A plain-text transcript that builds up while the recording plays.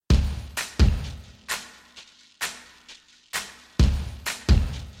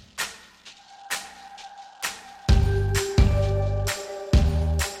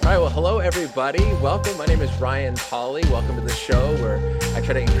So hello, everybody. Welcome. My name is Ryan Pauly. Welcome to the show where I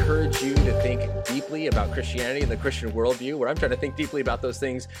try to encourage you to think deeply about Christianity and the Christian worldview, where I'm trying to think deeply about those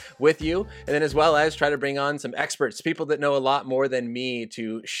things with you. And then as well as try to bring on some experts, people that know a lot more than me,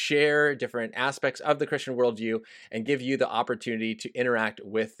 to share different aspects of the Christian worldview and give you the opportunity to interact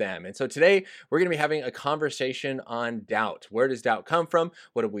with them. And so today we're going to be having a conversation on doubt. Where does doubt come from?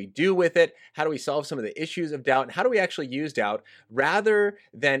 What do we do with it? How do we solve some of the issues of doubt? And how do we actually use doubt rather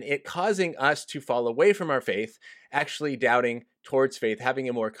than it causing us to fall away from our faith, actually doubting towards faith, having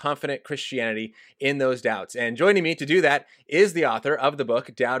a more confident Christianity in those doubts? And joining me to do that is the author of the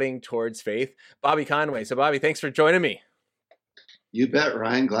book, Doubting Towards Faith, Bobby Conway. So Bobby, thanks for joining me. You bet,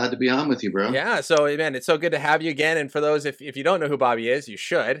 Ryan. Glad to be on with you, bro. Yeah, so man, it's so good to have you again. And for those, if you don't know who Bobby is, you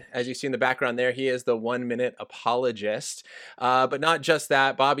should. As you see in the background there, he is the 1 Minute Apologist. But not just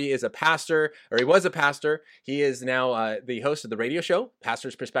that, Bobby is a pastor, or he was a pastor. He is now the host of the radio show,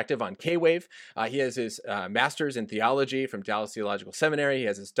 Pastor's Perspective on K-Wave. He has his master's in theology from Dallas Theological Seminary. He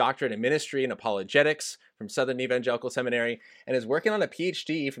has his doctorate in ministry and apologetics from Southern Evangelical Seminary, and is working on a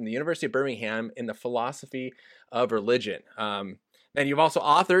PhD from the University of Birmingham in the philosophy of religion. And you've also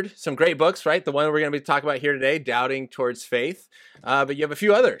authored some great books, right? The one we're going to be talking about here today, Doubting Towards Faith. But you have a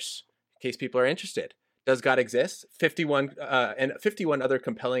few others, in case people are interested. Does God exist? 51 other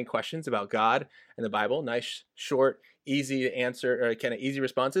compelling questions about God and the Bible. Nice, short, easy to answer, or kind of easy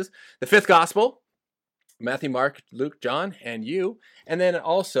responses. The Fifth Gospel, Matthew, Mark, Luke, John, and you. And then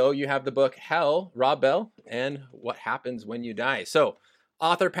also you have the book Hell, Rob Bell, and What Happens When You Die. So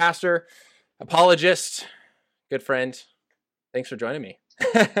author, pastor, apologist, good friend. Thanks for joining me.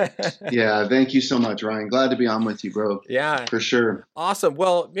 Yeah, thank you so much, Ryan. Glad to be on with you, bro. Yeah, for sure. Awesome.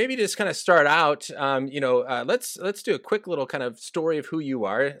 Well, maybe just kind of start out. Let's do a quick little kind of story of who you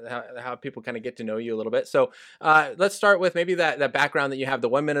are, how people kind of get to know you a little bit. So, let's start with maybe that background that you have, the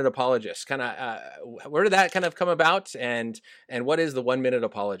 1 Minute Apologist. Kind of, where did that kind of come about, and what is the 1 Minute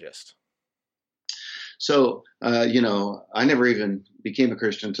Apologist? So, I never even became a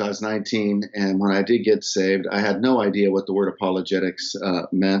Christian until I was 19. And when I did get saved, I had no idea what the word apologetics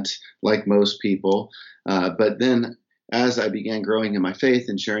meant, like most people. But then as I began growing in my faith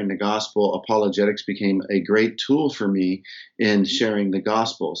and sharing the gospel, apologetics became a great tool for me in sharing the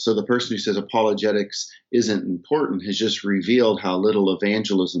gospel. So the person who says apologetics isn't important has just revealed how little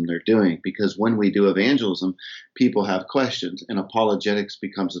evangelism they're doing. Because when we do evangelism, people have questions, and apologetics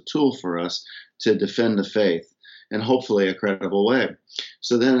becomes a tool for us to defend the faith in hopefully a credible way.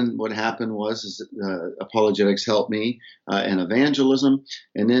 So then what happened was apologetics helped me in evangelism,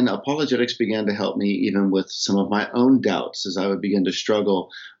 and then apologetics began to help me even with some of my own doubts as I would begin to struggle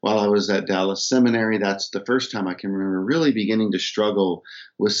while I was at Dallas Seminary. That's the first time I can remember really beginning to struggle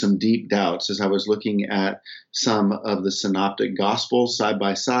with some deep doubts as I was looking at some of the synoptic gospels side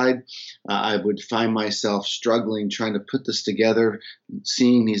by side. I would find myself struggling, trying to put this together,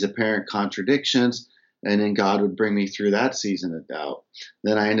 seeing these apparent contradictions. And then God would bring me through that season of doubt.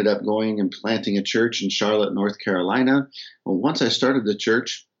 Then I ended up going and planting a church in Charlotte, North Carolina. Well, once I started the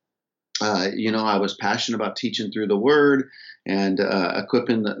church, I was passionate about teaching through the word and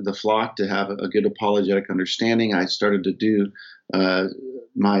equipping the flock to have a good apologetic understanding. I started to do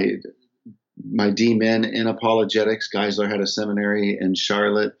my D-Min in apologetics. Geisler had a seminary in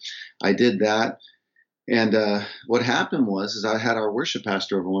Charlotte. I did that. And what happened was I had our worship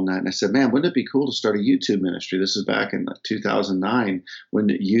pastor over one night, and I said, man, wouldn't it be cool to start a YouTube ministry? This is back in 2009 when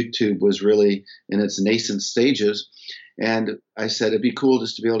YouTube was really in its nascent stages. And I said, it'd be cool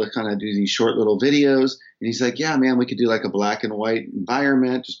just to be able to kind of do these short little videos. And he's like, yeah, man, we could do like a black and white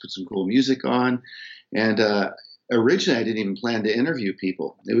environment, just put some cool music on. And originally, I didn't even plan to interview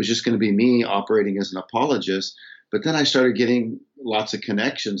people. It was just going to be me operating as an apologist. But then I started getting lots of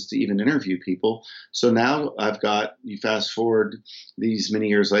connections to even interview people. So now I've got, you fast forward these many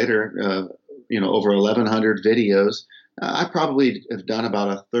years later, over 1,100 videos. I probably have done about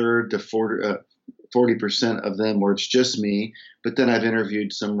a third to 40% of them where it's just me. But then I've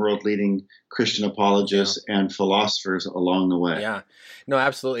interviewed some world-leading Christian apologists and philosophers along the way. Yeah, no,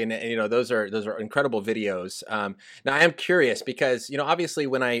 absolutely, and those are incredible videos. Now I am curious because obviously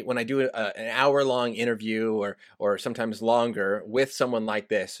when I do an hour-long interview or sometimes longer with someone like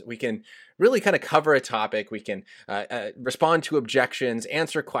this, we can really kind of cover a topic. We can respond to objections,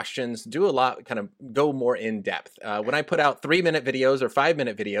 answer questions, do a lot, kind of go more in depth. When I put out 3-minute videos or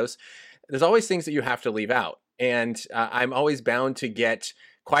 5-minute videos, there's always things that you have to leave out. And I'm always bound to get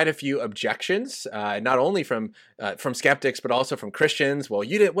quite a few objections, not only from skeptics, but also from Christians. Well,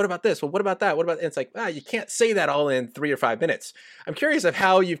 you didn't, what about this? Well, what about that? What about, and it's like, you can't say that all in 3 or 5 minutes. I'm curious of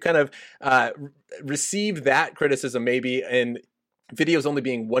how you've kind of received that criticism maybe videos only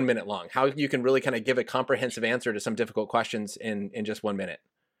being 1 minute long, how you can really kind of give a comprehensive answer to some difficult questions in just 1 minute.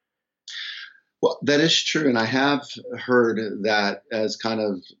 Well, that is true, and I have heard that as kind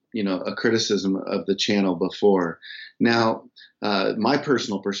of a criticism of the channel before. Now, my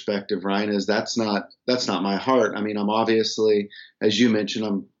personal perspective, Ryan, is that's not my heart. I mean, I'm obviously, as you mentioned,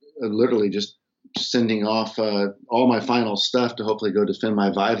 I'm literally just sending off all my final stuff to hopefully go defend my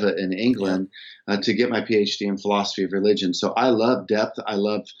Viva in England to get my PhD in philosophy of religion. So I love depth. I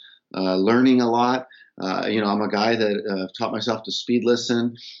love learning a lot. I'm a guy that taught myself to speed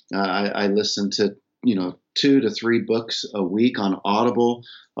listen. I listen to 2 to 3 books a week on Audible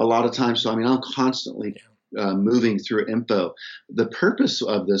a lot of times. So I mean, I'm constantly moving through info. The purpose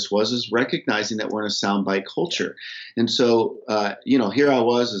of this is recognizing that we're in a soundbite culture. And so, here I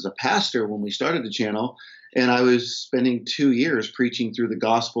was as a pastor when we started the channel, and I was spending 2 years preaching through the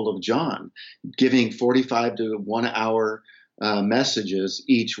Gospel of John, giving 45 to 1 hour messages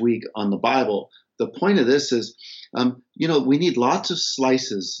each week on the Bible. The point of this is, we need lots of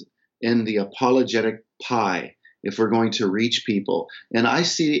slices in the apologetic pie if we're going to reach people. And I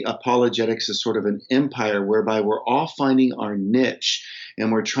see apologetics as sort of an empire whereby we're all finding our niche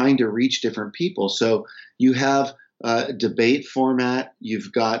and we're trying to reach different people. So you have debate format,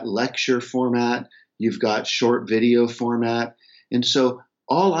 you've got lecture format, you've got short video format. And so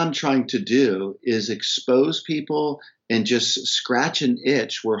all I'm trying to do is expose people and just scratch an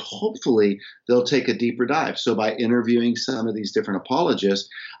itch where hopefully they'll take a deeper dive. So by interviewing some of these different apologists,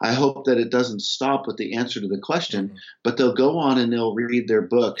 I hope that it doesn't stop with the answer to the question, but they'll go on and they'll read their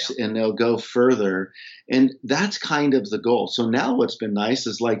books and they'll go further. And that's kind of the goal. So now what's been nice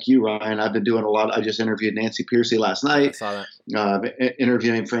is, like you, Ryan, I've been doing a lot. I just interviewed Nancy Pearcey last night. I saw that.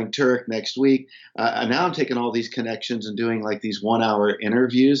 Interviewing Frank Turek next week. And now I'm taking all these connections and doing like these 1 hour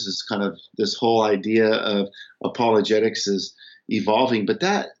interviews. It's kind of this whole idea of apologetics is evolving, but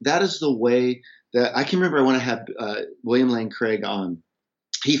that is the way that I can remember when I had William Lane Craig on.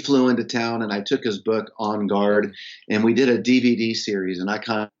 He flew into town and I took his book On Guard and we did a DVD series, and I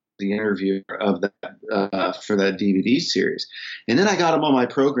kind of the interview of that for that DVD series. And then I got him on my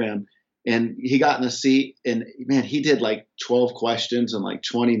program and he got in the seat and man, he did like 12 questions in like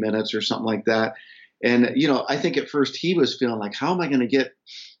 20 minutes or something like that. And, I think at first he was feeling like, how am I going to get,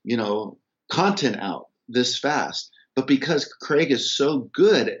 content out this fast? But because Craig is so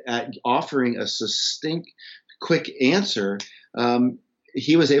good at offering a succinct, quick answer,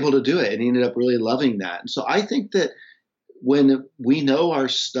 he was able to do it, and he ended up really loving that. And so I think that when we know our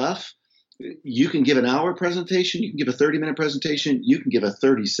stuff, you can give an hour presentation, you can give a 30-minute presentation, you can give a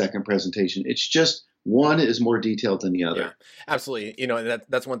 30-second presentation. It's just one is more detailed than the other. Yeah, absolutely.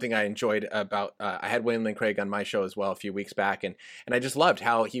 That's one thing I enjoyed about, I had William Lane Craig on my show as well a few weeks back, and I just loved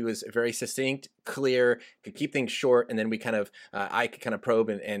how he was very succinct, clear, could keep things short, and then we kind of, I could kind of probe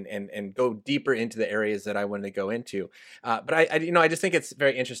and go deeper into the areas that I wanted to go into. But I just think it's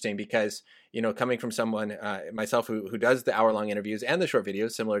very interesting because, coming from someone, myself, who does the hour-long interviews and the short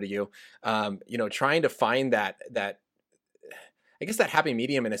videos, similar to you, trying to find that I guess that happy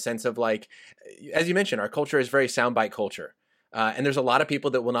medium in a sense of, like, as you mentioned, our culture is very soundbite culture. And there's a lot of people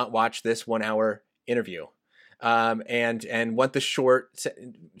that will not watch this 1 hour interview and want the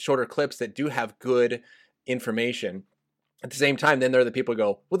shorter clips that do have good information. At the same time, then there are the people who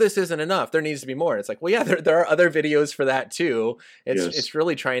go, well, this isn't enough. There needs to be more. It's like, well, yeah, there are other videos for that too. It's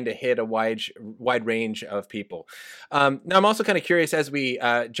really trying to hit a wide range of people. Now, I'm also kind of curious as we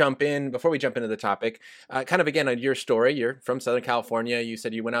before we jump into the topic, kind of again on your story. You're from Southern California. You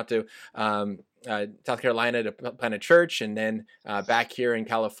said you went out to South Carolina to plant a church, and then back here in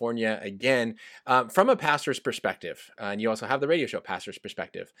California again. From a pastor's perspective, and you also have the radio show Pastor's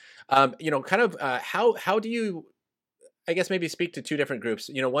Perspective. How do you, I guess, maybe speak to two different groups,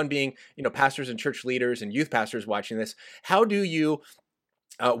 one being, pastors and church leaders and youth pastors watching this. How do you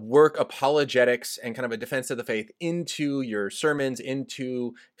work apologetics and kind of a defense of the faith into your sermons,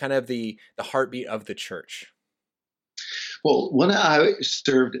 into kind of the heartbeat of the church? Well, when I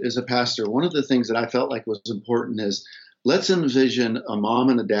served as a pastor, one of the things that I felt like was important is, let's envision a mom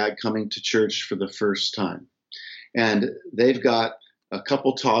and a dad coming to church for the first time. And they've got a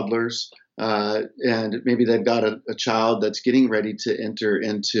couple toddlers, and maybe they've got a child that's getting ready to enter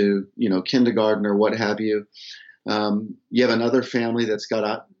into, kindergarten or what have you. You have another family that's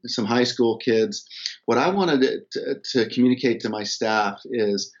got some high school kids. What I wanted to communicate to my staff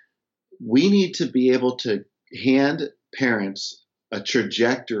is we need to be able to hand parents a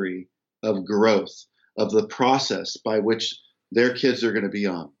trajectory of growth of the process by which their kids are going to be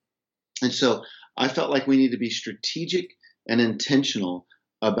on. And so I felt like we need to be strategic and intentional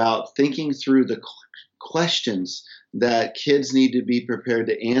about thinking through the questions that kids need to be prepared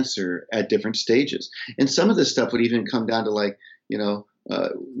to answer at different stages. And some of this stuff would even come down to like,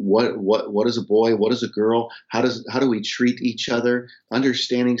 what is a boy? What is a girl? How do we treat each other?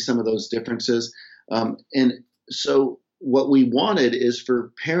 Understanding some of those differences. And so what we wanted is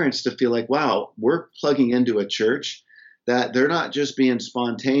for parents to feel like, wow, we're plugging into a church that they're not just being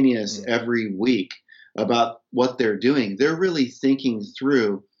spontaneous every week about what they're doing. They're really thinking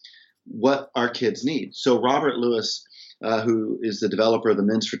through what our kids need. So Robert Lewis, who is the developer of the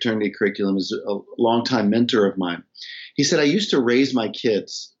men's fraternity curriculum, is a longtime mentor of mine. He said, I used to raise my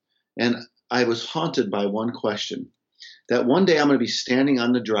kids, and I was haunted by one question, that one day I'm going to be standing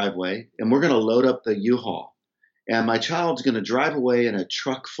on the driveway, and we're going to load up the U-Haul, and my child's going to drive away in a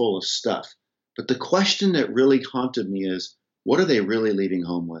truck full of stuff. But the question that really haunted me is, what are they really leaving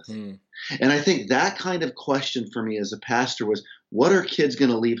home with? And I think that kind of question for me as a pastor was, what are kids going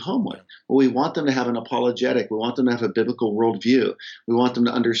to leave home with? Well, we want them to have an apologetic. We want them to have a biblical worldview. We want them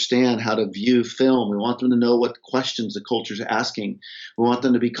to understand how to view film. We want them to know what questions the culture is asking. We want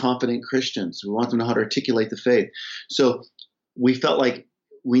them to be confident Christians. We want them to know how to articulate the faith. So we felt like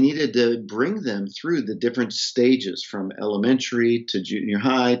we needed to bring them through the different stages from elementary to junior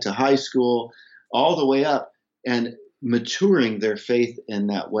high to high school, all the way up, and maturing their faith in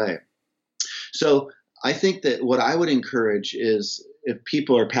that way. So I think that what I would encourage is, if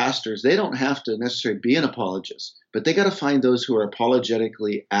people are pastors, they don't have to necessarily be an apologist, but they got to find those who are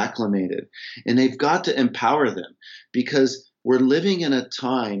apologetically acclimated, and they've got to empower them, because we're living in a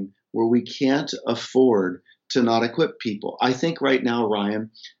time where we can't afford to not equip people. I think right now,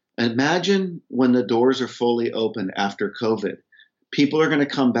 Ryan, imagine when the doors are fully open after COVID. People are going to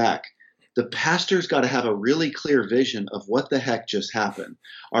come back. The pastor's got to have a really clear vision of what the heck just happened.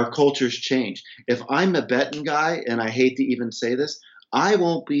 Our culture's changed. If I'm a betting guy, and I hate to even say this, I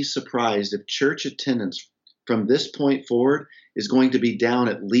won't be surprised if church attendance from this point forward is going to be down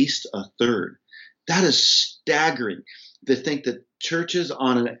at least a third. That is staggering to think that churches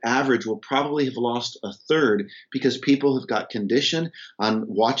on an average will probably have lost a third because people have got conditioned on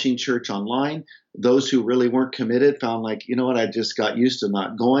watching church online. Those who really weren't committed found like, you know what, I just got used to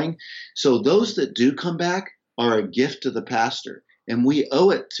not going. So those that do come back are a gift to the pastor. And we owe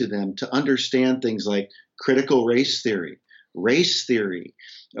it to them to understand things like critical race theory,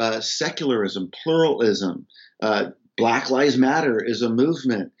 secularism, pluralism, Black Lives Matter is a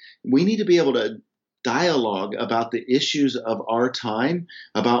movement. We need to be able to dialogue about the issues of our time,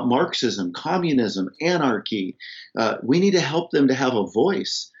 about Marxism, communism, anarchy. We need to help them to have a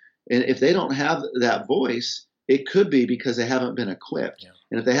voice. And if they don't have that voice, it could be because they haven't been equipped. Yeah.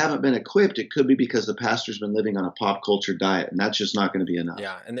 And if they haven't been equipped, it could be because the pastor's been living on a pop culture diet, and that's just not going to be enough.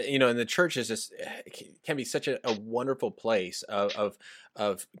 Yeah, and and the church is just can be such a wonderful place of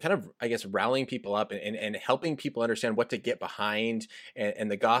kind of, I guess, rallying people up and helping people understand what to get behind, and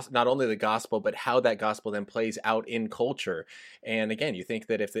the gospel, not only the gospel, but how that gospel then plays out in culture. And again, you think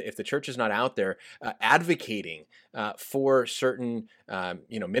that if the church is not out there advocating for certain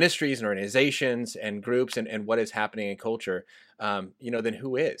ministries and organizations and groups and what is happening in culture, then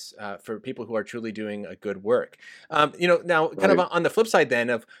who is for people who are truly doing a good work? Now kind of on the flip side then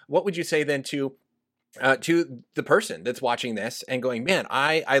of what would you say then to the person that's watching this and going, man,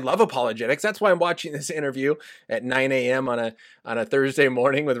 I love apologetics. That's why I'm watching this interview at 9 a.m. on a Thursday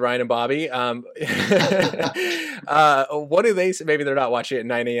morning with Ryan and Bobby. What do they say? Maybe they're not watching it at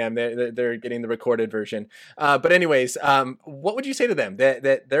 9 a.m. They're getting the recorded version. But anyways, what would you say to them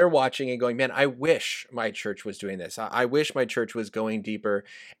that they're watching and going, man, I wish my church was doing this. I wish my church was going deeper.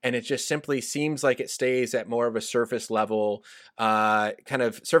 And it just simply seems like it stays at more of a surface level, kind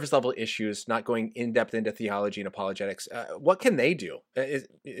of surface level issues, not going in depth into theology and apologetics. What can they do?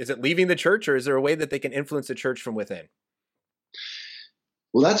 Is it leaving the church, or is there a way that they can influence the church from within?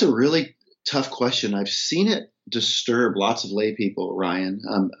 Well, that's a really tough question. I've seen it disturb lots of lay people, Ryan.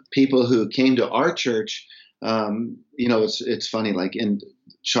 People who came to our church, it's funny, like in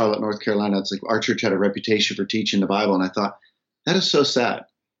Charlotte, North Carolina, it's like our church had a reputation for teaching the Bible. And I thought, that is so sad.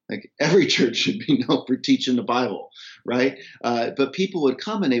 Like every church should be known for teaching the Bible, right? But people would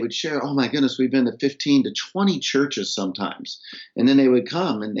come and they would share, oh my goodness, we've been to 15 to 20 churches sometimes. And then they would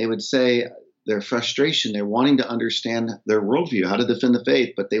come and they would say their frustration, they're wanting to understand their worldview, how to defend the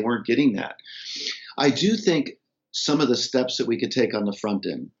faith, but they weren't getting that. I do think some of the steps that we could take on the front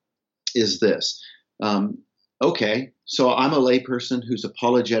end is this. Okay, so I'm a layperson who's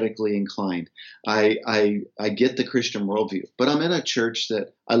apologetically inclined. I get the Christian worldview, but I'm in a church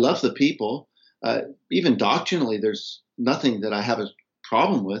that I love the people. Even doctrinally, there's nothing that I have a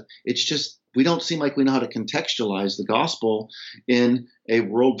problem with. It's just we don't seem like we know how to contextualize the gospel in a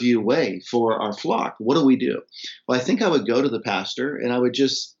worldview way for our flock. What do we do? Well, I think I would go to the pastor and I would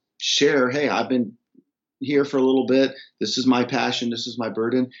just share, hey, I've been here for a little bit. This is my passion. This is my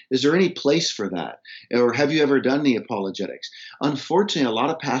burden. Is there any place for that? Or have you ever done the apologetics? Unfortunately, a lot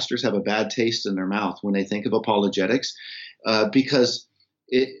of pastors have a bad taste in their mouth when they think of apologetics because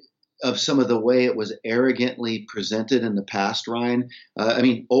of some of the way it was arrogantly presented in the past, Ryan.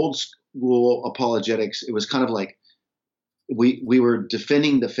 Old school apologetics, it was kind of like we were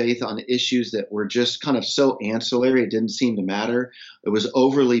defending the faith on issues that were just kind of so ancillary, it didn't seem to matter. It was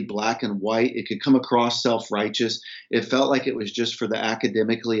overly black and white. It could come across self-righteous. It felt like it was just for the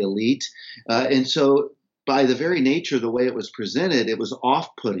academically elite. And so by the very nature of the way it was presented, it was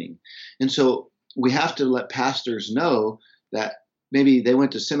off-putting. And so we have to let pastors know that maybe they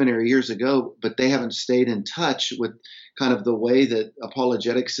went to seminary years ago, but they haven't stayed in touch with kind of the way that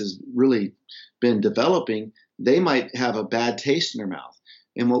apologetics has really been developing. They might have a bad taste in their mouth.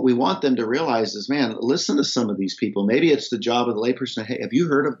 And what we want them to realize is, man, listen to some of these people. Maybe it's the job of the layperson. Hey, have you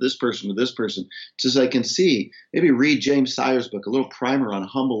heard of this person or this person? Just so I can see, maybe read James Sire's book, a little primer on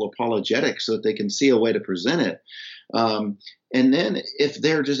humble apologetics so that they can see a way to present it. And then if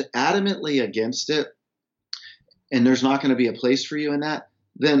they're just adamantly against it and there's not going to be a place for you in that,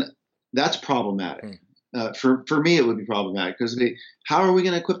 then that's problematic. For me, it would be problematic because how are we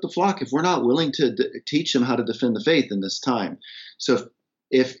going to equip the flock if we're not willing to teach them how to defend the faith in this time? So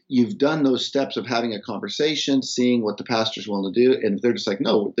if you've done those steps of having a conversation, seeing what the pastor's willing to do, and they're just like,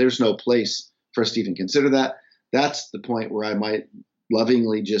 no, there's no place for us to even consider that, that's the point where I might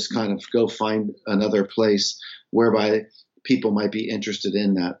lovingly just kind of go find another place whereby people might be interested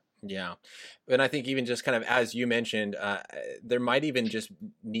in that. Yeah. And I think even just kind of, as you mentioned, there might even just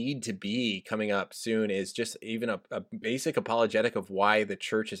need to be coming up soon is just even a basic apologetic of why the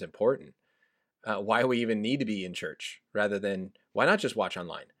church is important, why we even need to be in church rather than why not just watch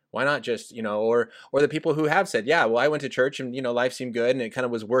online? Why not just, or the people who have said, yeah, well, I went to church and, life seemed good and it kind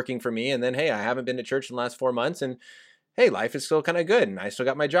of was working for me. And then, hey, I haven't been to church in the last 4 months and hey, life is still kind of good and I still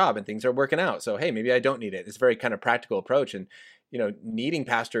got my job and things are working out. So, hey, maybe I don't need it. It's a very kind of practical approach. And needing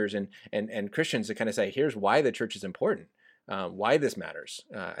pastors and Christians to kind of say, here's why the church is important, why this matters.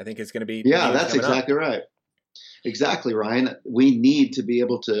 I think it's going to be. Yeah, that's exactly right. Exactly, Ryan. We need to be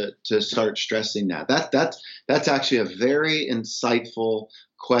able to start stressing that. That's actually a very insightful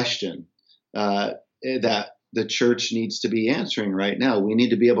question that the church needs to be answering right now. We need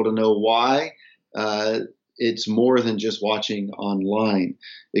to be able to know why it's more than just watching online.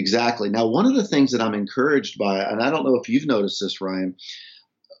 Exactly. Now, one of the things that I'm encouraged by, and I don't know if you've noticed this, Ryan,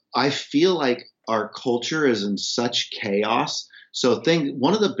 I feel like our culture is in such chaos. So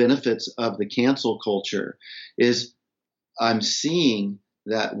one of the benefits of the cancel culture is I'm seeing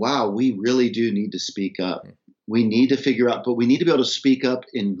that, wow, we really do need to speak up. We need to figure out, but we need to be able to speak up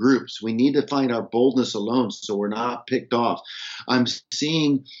in groups. We need to find our boldness alone so we're not picked off. I'm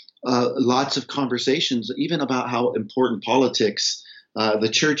seeing lots of conversations, even about how important politics. The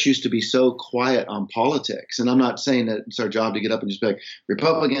church used to be so quiet on politics, and I'm not saying that it's our job to get up and just be like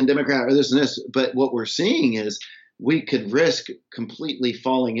Republican, Democrat, or this and this. But what we're seeing is we could risk completely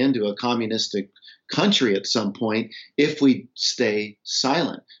falling into a communistic country at some point if we stay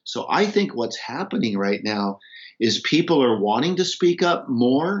silent. So I think what's happening right now is people are wanting to speak up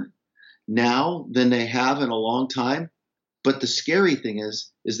more now than they have in a long time. But the scary thing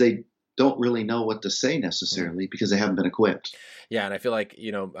is they don't really know what to say necessarily because they haven't been equipped. Yeah. And I feel like,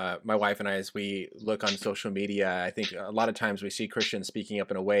 my wife and I, as we look on social media, I think a lot of times we see Christians speaking up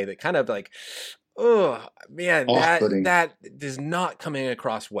in a way that kind of like, oh man, that is not coming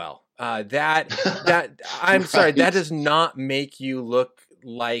across well. I'm Right. sorry, that does not make you look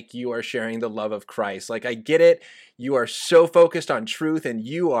like you are sharing the love of Christ. Like, I get it. You are so focused on truth and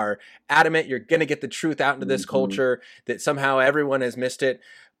you are adamant you're going to get the truth out into this culture that somehow everyone has missed it.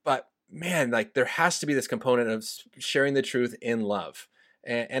 But man, like there has to be this component of sharing the truth in love.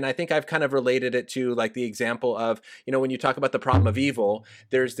 And I think I've kind of related it to like the example of, when you talk about the problem of evil,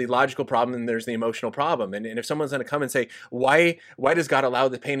 there's the logical problem and there's the emotional problem. And if someone's going to come and say, why does God allow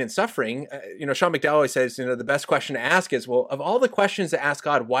the pain and suffering? Sean McDowell always says, the best question to ask is, well, of all the questions to ask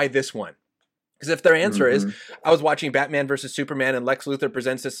God, why this one? Because if their answer is, I was watching Batman versus Superman and Lex Luthor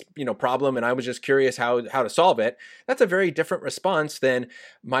presents this, problem, and I was just curious how to solve it, that's a very different response than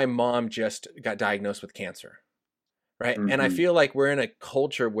my mom just got diagnosed with cancer. Right. And I feel like we're in a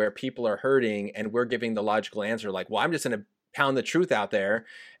culture where people are hurting and we're giving the logical answer like, well, I'm just going to pound the truth out there.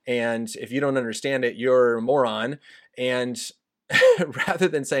 And if you don't understand it, you're a moron. And rather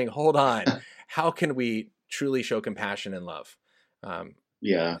than saying, hold on, how can we truly show compassion and love?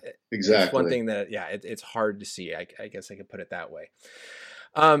 Yeah. It's one Exactly. thing that, yeah, it's hard to see. I guess I could put it that way.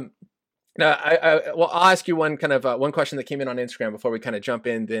 Um, Now, well, I'll ask you one kind of one question that came in on Instagram before we kind of jump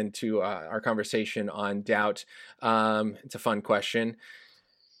in then to our conversation on doubt. It's a fun question.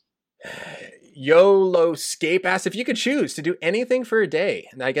 YOLO Scape asks if you could choose to do anything for a day,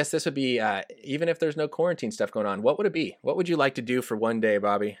 and I guess this would be even if there's no quarantine stuff going on. What would it be? What would you like to do for one day,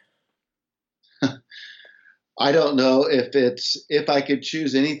 Bobby? I don't know if I could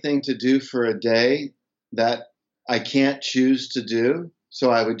choose anything to do for a day that I can't choose to do, so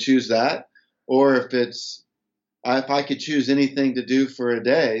I would choose that, or if I could choose anything to do for a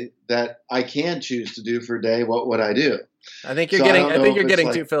day that I can choose to do for a day, what would I do? I think you're So getting. I think you're getting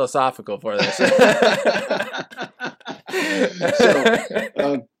like, too philosophical for this.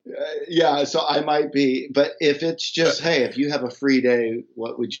 so yeah, so I might be, but if it's just, hey, if you have a free day,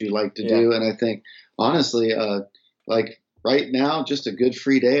 what would you like to do? And I think honestly, like right now, just a good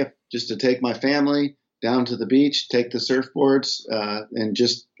free day, just to take my family down to the beach, take the surfboards, and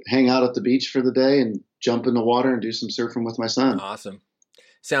just hang out at the beach for the day and jump in the water and do some surfing with my son. Awesome.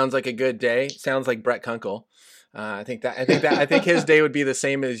 Sounds like a good day. Sounds like Brett Kunkel. I think his day would be the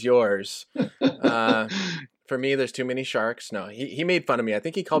same as yours. For me, there's too many sharks. No, he made fun of me. I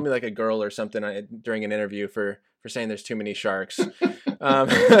think he called me like a girl or something during an interview for saying there's too many sharks. No,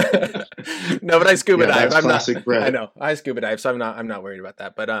 but I scuba dive. I'm not. Brett. I know I scuba dive, so I'm not worried about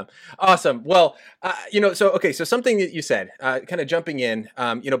that. But awesome. Well, so something that you said, kind of jumping in.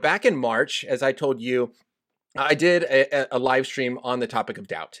 Back in March, as I told you, I did a live stream on the topic of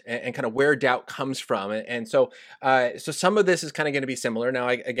doubt and kind of where doubt comes from. And so some of this is kind of going to be similar. Now,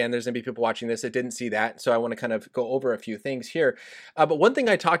 again, there's going to be people watching this that didn't see that. So I want to kind of go over a few things here. But one thing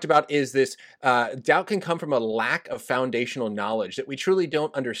I talked about is this doubt can come from a lack of foundational knowledge, that we truly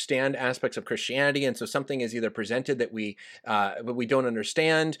don't understand aspects of Christianity. And so something is either presented that we don't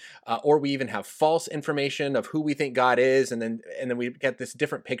understand, or we even have false information of who we think God is. And then we get this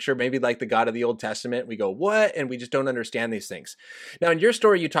different picture, maybe like the God of the Old Testament. We go, what? And we just don't understand these things. Now, in your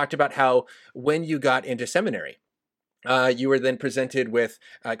story, you talked about how when you got into seminary, you were then presented with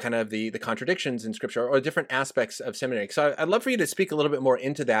kind of the contradictions in Scripture or different aspects of seminary. So I'd love for you to speak a little bit more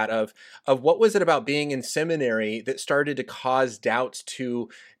into that of what was it about being in seminary that started to cause doubts to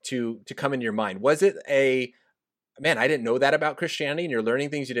come in your mind? Was it man, I didn't know that about Christianity, and you're learning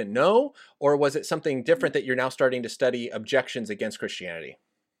things you didn't know? Or was it something different that you're now starting to study objections against Christianity?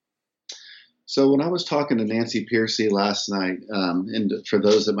 So when I was talking to Nancy Pearcey last night, and for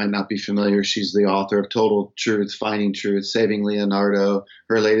those that might not be familiar, she's the author of Total Truth, Finding Truth, Saving Leonardo,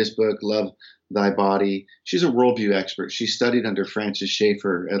 her latest book, Love Thy Body. She's a worldview expert. She studied under Francis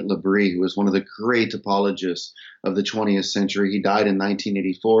Schaeffer at L'Abri, who was one of the great apologists of the 20th century. He died in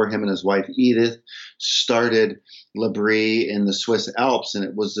 1984. Him and his wife Edith started L'Abri in the Swiss Alps, and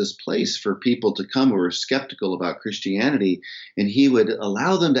it was this place for people to come who were skeptical about Christianity, and he would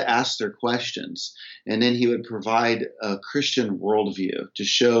allow them to ask their questions, and then he would provide a Christian worldview to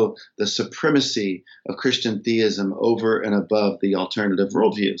show the supremacy of Christian theism over and above the alternative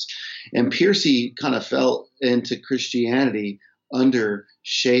worldviews. And Pearcey kind of fell into Christianity under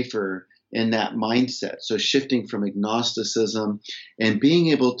Schaeffer in that mindset. So shifting from agnosticism and being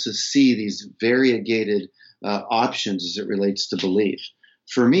able to see these variegated options as it relates to belief.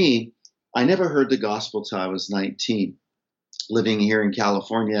 For me, I never heard the gospel till I was 19. Living here in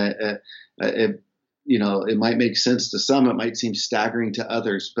California, it might make sense to some, it might seem staggering to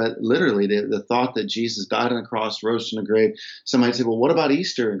others, but literally the thought that Jesus died on the cross, rose from the grave. Some might say, well, what about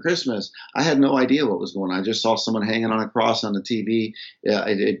Easter and Christmas? I had no idea what was going on. I just saw someone hanging on a cross on the TV.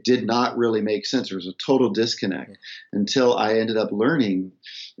 It did not really make sense. There was a total disconnect until I ended up learning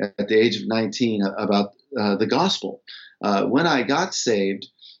at the age of 19 about the gospel. When I got saved,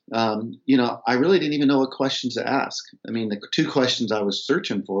 I really didn't even know what questions to ask. I mean, the two questions I was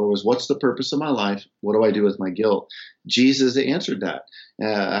searching for was, what's the purpose of my life? What do I do with my guilt? Jesus answered that.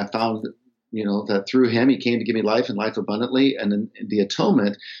 I found, that through him, he came to give me life and life abundantly. And then the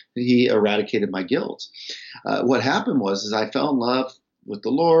atonement, he eradicated my guilt. What happened was I fell in love with the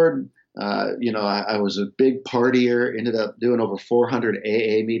Lord. I was a big partier, ended up doing over 400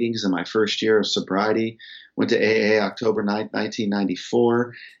 AA meetings in my first year of sobriety. Went to AA October 9th,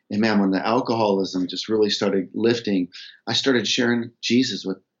 1994. And man, when the alcoholism just really started lifting, I started sharing Jesus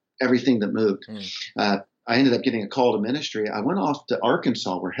with everything that moved. I ended up getting a call to ministry. I went off to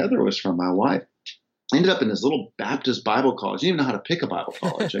Arkansas, where Heather was from, my wife. I ended up in this little Baptist Bible college. I didn't even know how to pick a Bible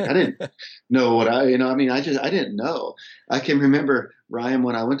college. Like, I didn't know I didn't know. I can remember, Ryan,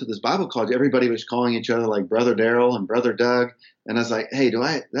 when I went to this Bible college, everybody was calling each other like Brother Daryl and Brother Doug. And I was like, hey, do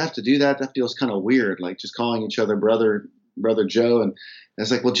I have to do that? That feels kind of weird, like just calling each other brother Brother Joe, and I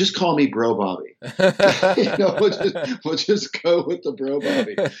was like, well, just call me Bro Bobby. We'll just go with the Bro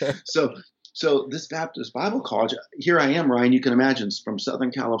Bobby. So this Baptist Bible College, here I am, Ryan, you can imagine, from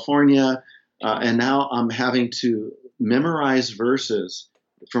Southern California, and now I'm having to memorize verses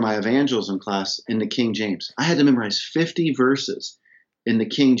for my evangelism class in the King James. I had to memorize 50 verses in the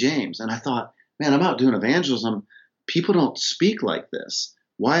King James. And I thought, man, I'm out doing evangelism. People don't speak like this.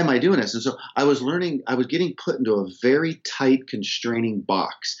 Why am I doing this? And so I was getting put into a very tight, constraining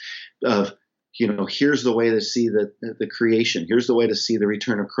box of, here's the way to see the creation. Here's the way to see the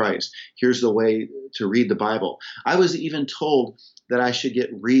return of Christ. Here's the way to read the Bible. I was even told that I should get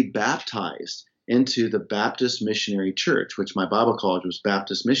rebaptized into the Baptist Missionary Church, which my Bible college was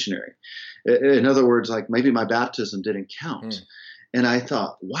Baptist Missionary. In other words, like maybe my baptism didn't count. And I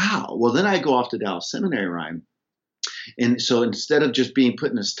thought, wow, well, then I go off to Dallas Seminary, Ryan. And so instead of just being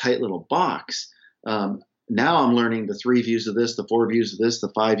put in this tight little box, now I'm learning the 3 views of this, the 4 views of this,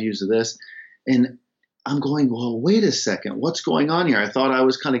 the 5 views of this. And I'm going, well, wait a second, what's going on here? I thought I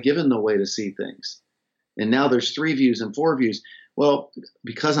was kind of given the way to see things. And now there's 3 views and 4 views. Well,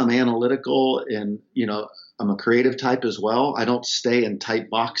 because I'm analytical and, I'm a creative type as well, I don't stay in tight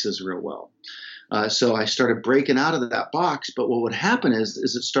boxes real well. So I started breaking out of that box. But what would happen is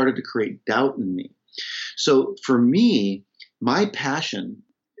it started to create doubt in me. So for me, my passion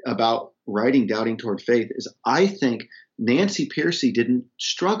about writing Doubting Toward Faith is I think Nancy Pearcey didn't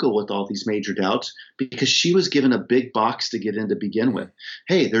struggle with all these major doubts because she was given a big box to get in to begin with.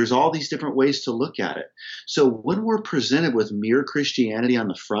 Hey, there's all these different ways to look at it. So when we're presented with mere Christianity on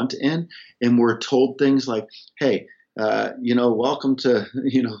the front end and we're told things like, hey, welcome to,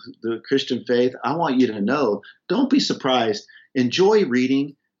 the Christian faith. I want you to know, don't be surprised. Enjoy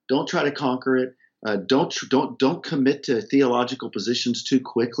reading. Don't try to conquer it. Don't commit to theological positions too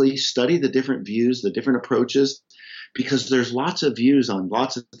quickly. Study the different views, the different approaches, because there's lots of views on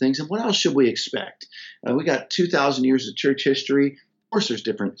lots of things. And what else should we expect? We got 2,000 years of church history. Of course, there's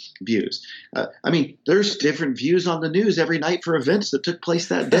different views. There's different views on the news every night for events that took place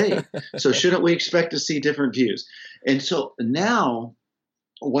that day. So shouldn't we expect to see different views? And so now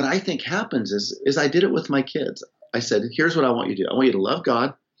what I think happens is I did it with my kids. I said, here's what I want you to do. I want you to love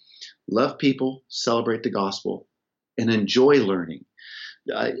God, love people, celebrate the gospel, and enjoy learning.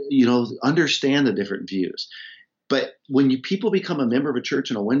 Understand the different views. But when people become a member of a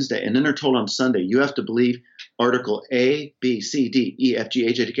church on a Wednesday and then they're told on Sunday, you have to believe Article A, B, C, D, E, F, G,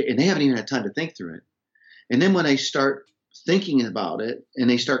 H, I, J, K, and they haven't even had time to think through it. And then when they start thinking about it and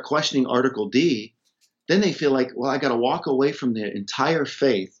they start questioning Article D, then they feel like, well, I got to walk away from the entire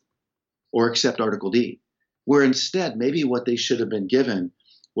faith or accept Article D. Where instead, maybe what they should have been given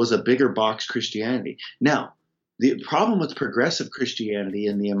was a bigger box Christianity. Now, the problem with progressive Christianity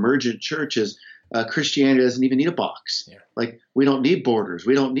in the emergent church is Christianity doesn't even need a box. Yeah. Like, we don't need borders.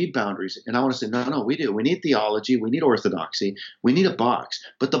 We don't need boundaries. And I want to say, no, we do. We need theology. We need orthodoxy. We need a box.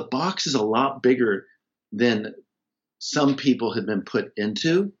 But the box is a lot bigger than some people have been put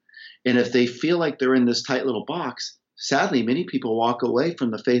into. And if they feel like they're in this tight little box, sadly, many people walk away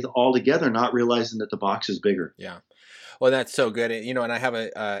from the faith altogether, not realizing that the box is bigger. Yeah. Well, that's so good. And I have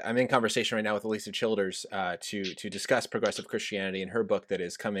I'm in conversation right now with Elisa Childers to discuss progressive Christianity in her book that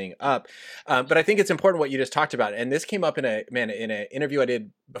is coming up. But I think it's important what you just talked about. And this came up in an interview I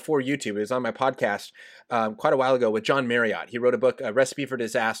did before YouTube. It was on my podcast quite a while ago with John Marriott. He wrote a book, A Recipe for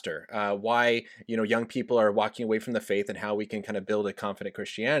Disaster, why, young people are walking away from the faith and how we can kind of build a confident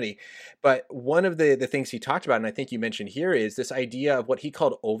Christianity. But one of the things he talked about, and I think you mentioned here, is this idea of what he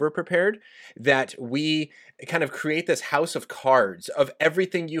called over-prepared, that we kind of create this house of cards of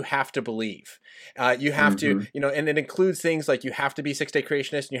everything you have to believe. You have to, and it includes things like you have to be Six-Day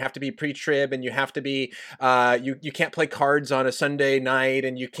Creationist, and you have to be pre-trib, and you have to be, you can't play cards on a Sunday night,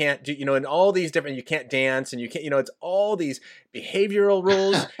 and you can't do, and all these different, you can't dance, and you can't, it's all these behavioral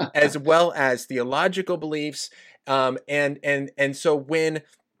rules as well as theological beliefs. And so when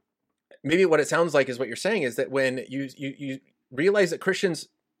maybe what it sounds like is what you're saying is that when you realize that Christians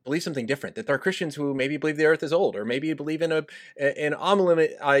believe something different, that there are Christians who maybe believe the earth is old, or maybe believe in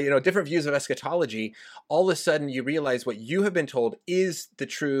different views of eschatology, all of a sudden you realize what you have been told is the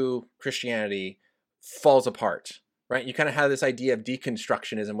true Christianity falls apart, right? You kind of have this idea of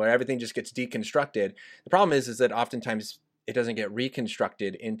deconstructionism where everything just gets deconstructed. The problem is that oftentimes it doesn't get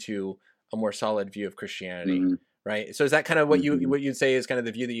reconstructed into a more solid view of Christianity. Mm-hmm. Right. So is that kind of what you'd say is kind of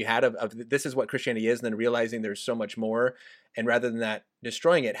the view that you had of this is what Christianity is, and then realizing there's so much more, and rather than that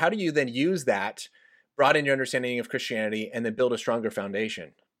destroying it, how do you then use that, broaden your understanding of Christianity, and then build a stronger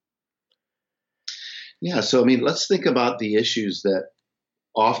foundation? Yeah. So, let's think about the issues that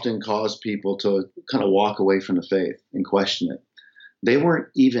often cause people to kind of walk away from the faith and question it. They weren't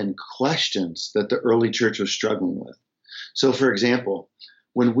even questions that the early church was struggling with. So, for example,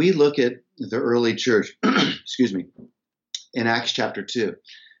 when we look at the early church, excuse me, in Acts chapter 2,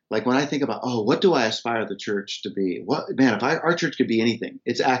 like when I think about, oh, what do I aspire the church to be? What, man, if our church could be anything,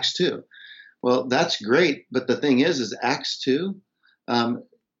 it's Acts 2. Well, that's great. But the thing is Acts 2,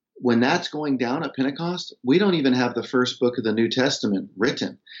 when that's going down at Pentecost, we don't even have the first book of the New Testament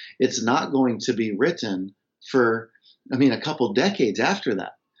written. It's not going to be written for, a couple decades after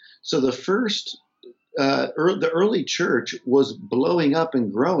that. So the early church was blowing up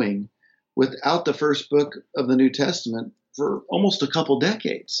and growing without the first book of the New Testament for almost a couple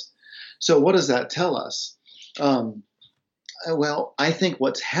decades. So what does that tell us? Well, I think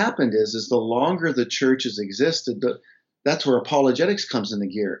what's happened is the longer the church has existed, that's where apologetics comes into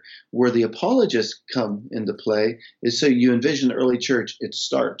gear. Where the apologists come into play is, so you envision the early church, it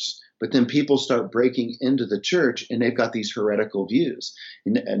starts, but then people start breaking into the church and they've got these heretical views.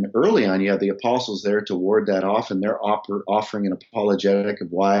 And early on, you have the apostles there to ward that off, and they're offering an apologetic of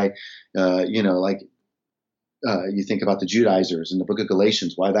why, you think about the Judaizers in the book of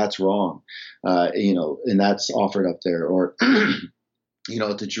Galatians, why that's wrong, and that's offered up there. Or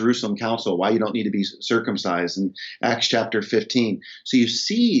at the Jerusalem Council, why you don't need to be circumcised in Acts chapter 15. So you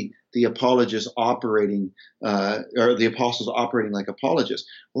see the apologists operating, or the apostles operating like apologists.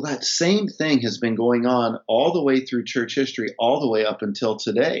 Well, that same thing has been going on all the way through church history, all the way up until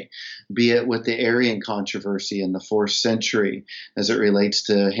today, be it with the Arian controversy in the 4th century as it relates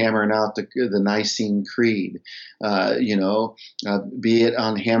to hammering out the Nicene Creed, be it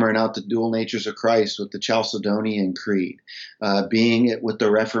on hammering out the dual natures of Christ with the Chalcedonian Creed, being it with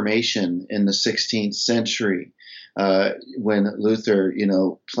the Reformation in the 16th century. When Luther,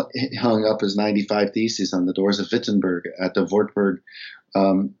 hung up his 95 Theses on the doors of Wittenberg at the Wartburg,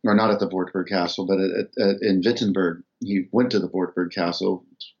 or not at the Wartburg Castle, but in Wittenberg. He went to the Wartburg Castle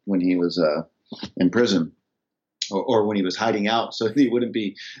when he was in prison, or when he was hiding out, so he wouldn't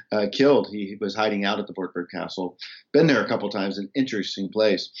be killed. He was hiding out at the Wartburg Castle. Been there a couple times, an interesting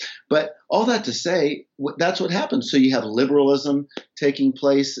place. But all that to say, that's what happens. So you have liberalism taking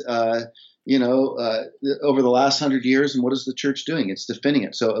place over the last 100 years. And what is the church doing? It's defending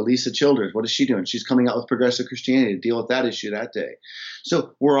it. So Elisa Childers, what is she doing? She's coming out with progressive Christianity to deal with that issue that day.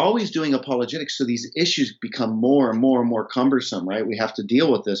 So we're always doing apologetics. So these issues become more and more and more cumbersome, right? We have to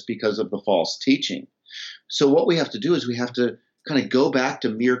deal with this because of the false teaching. So what we have to do is we have to kind of go back to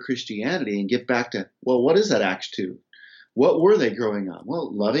mere Christianity and get back to, well, what is that Acts 2? What were they growing on?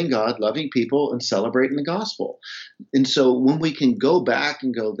 Well, loving God, loving people, and celebrating the gospel. And so when we can go back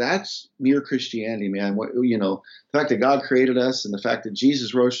and go, that's mere Christianity, man. The fact that God created us and the fact that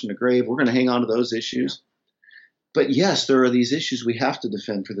Jesus rose from the grave, we're going to hang on to those issues. But yes, there are these issues we have to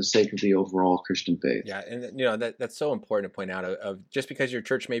defend for the sake of the overall Christian faith. Yeah, and that's so important to point out. Of just because your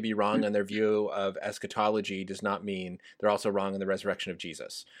church may be wrong on their view of eschatology does not mean they're also wrong in the resurrection of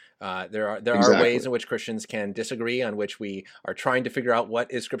Jesus. There are Exactly. ways in which Christians can disagree, on which we are trying to figure out what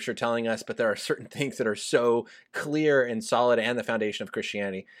is Scripture telling us. But there are certain things that are so clear and solid, and the foundation of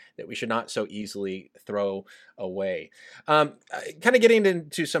Christianity, that we should not so easily throw away. Kind of getting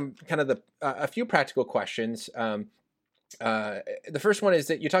into some kind of a few practical questions. The first one is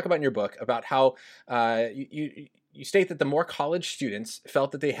that you talk about in your book about how you state that the more college students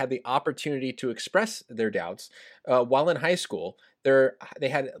felt that they had the opportunity to express their doubts while in high school, they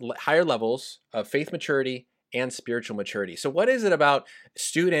had higher levels of faith maturity and spiritual maturity. So what is it about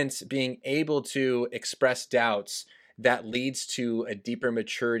students being able to express doubts that leads to a deeper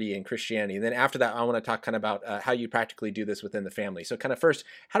maturity in Christianity? And then after that, I want to talk kind of about how you practically do this within the family. So kind of first,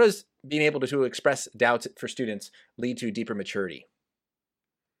 how does being able to express doubts for students lead to deeper maturity?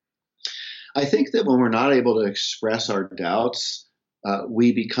 I think that when we're not able to express our doubts,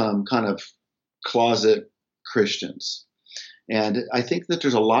 we become kind of closet Christians. And I think that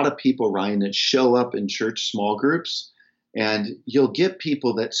there's a lot of people, Ryan, that show up in church small groups, and you'll get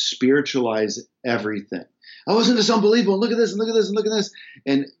people that spiritualize everything. Oh, isn't this unbelievable? Look at this, and look at this, and look at this.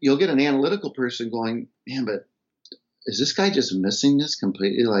 And you'll get an analytical person going, man, but is this guy just missing this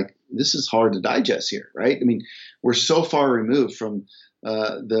completely? Like, this is hard to digest here, right? I mean, we're so far removed from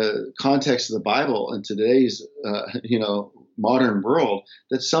the context of the Bible in today's, modern world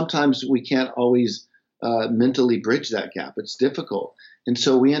that sometimes we can't always mentally bridge that gap. It's difficult. And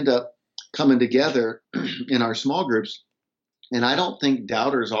so we end up coming together in our small groups. And I don't think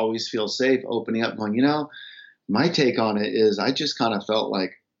doubters always feel safe opening up going, my take on it is I just kind of felt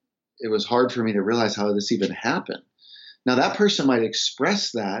like it was hard for me to realize how this even happened. Now, that person might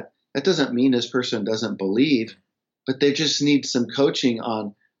express that. That doesn't mean this person doesn't believe but they just need some coaching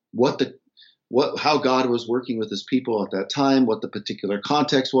on how God was working with his people at that time, what the particular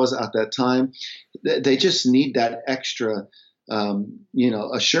context was at that time. They just need that extra,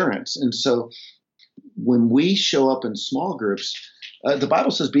 assurance. And so when we show up in small groups, the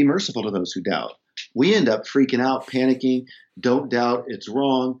Bible says, be merciful to those who doubt. We end up freaking out, panicking. Don't doubt, it's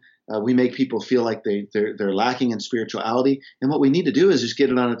wrong. We make people feel like they're lacking in spirituality. And what we need to do is just get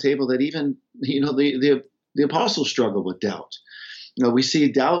it on a table that even, the apostles struggle with doubt. We see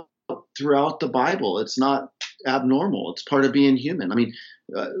doubt throughout the Bible. It's not abnormal. It's part of being human. I mean,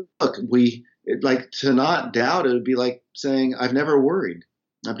 look, to not doubt, it would be like saying, I've never worried.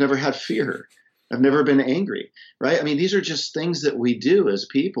 I've never had fear. I've never been angry, right? I mean, these are just things that we do as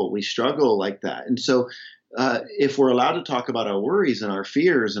people. We struggle like that. And so if we're allowed to talk about our worries and our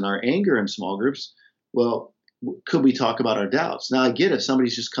fears and our anger in small groups, well, could we talk about our doubts? Now, I get if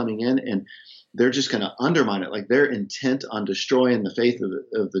somebody's just coming in and they're just going to undermine it, like they're intent on destroying the faith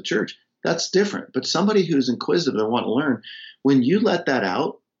of the church. That's different. But somebody who's inquisitive and want to learn, when you let that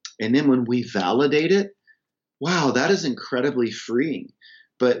out, and then when we validate it, wow, that is incredibly freeing.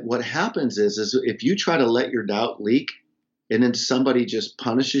 But what happens is if you try to let your doubt leak, and then somebody just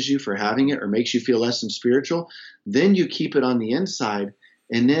punishes you for having it or makes you feel less than spiritual, then you keep it on the inside,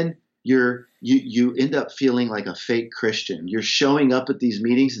 and then you end up feeling like a fake Christian. You're showing up at these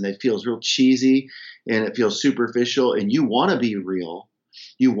meetings and it feels real cheesy and it feels superficial, and you want to be real,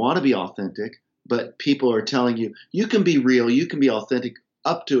 you want to be authentic, but people are telling you, you can be real, you can be authentic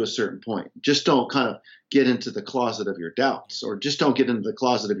up to a certain point. Just don't kind of get into the closet of your doubts, or just don't get into the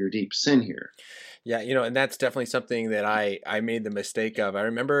closet of your deep sin here. Yeah, and that's definitely something that I made the mistake of. I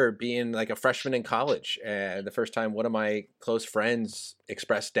remember being like a freshman in college, and the first time one of my close friends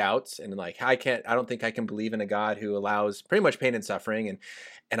expressed doubts and like, I don't think I can believe in a God who allows pretty much pain and suffering.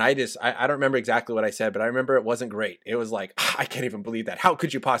 And I don't remember exactly what I said, but I remember it wasn't great. It was like, I can't even believe that. How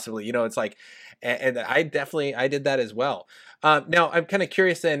could you possibly, it's like, and I did that as well. Now I'm kind of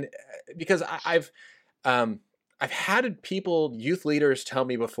curious then, because I've had youth leaders tell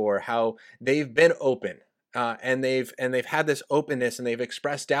me before how they've been open and they've had this openness and they've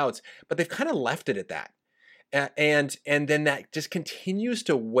expressed doubts, but they've kind of left it at that. And then that just continues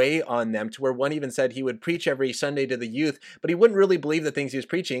to weigh on them, to where one even said he would preach every Sunday to the youth, but he wouldn't really believe the things he was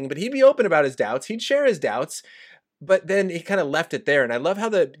preaching, but he'd be open about his doubts. He'd share his doubts, but then he kind of left it there. And I love how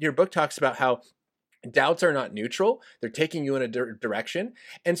your book talks about how doubts are not neutral. They're taking you in a direction.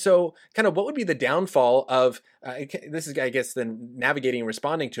 And so kind of what would be the downfall of, this is, I guess, then navigating and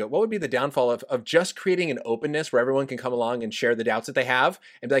responding to it. What would be the downfall of just creating an openness where everyone can come along and share the doubts that they have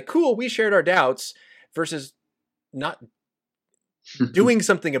and be like, cool, we shared our doubts, versus not doing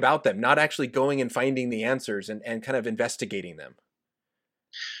something about them, not actually going and finding the answers and kind of investigating them?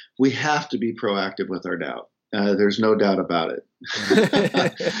 We have to be proactive with our doubt. There's no doubt about it.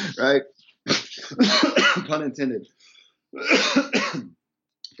 Right? Pun intended.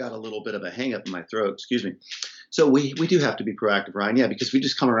 Got a little bit of a hang up in my throat. Excuse me. So we do have to be proactive, Ryan. Yeah, because we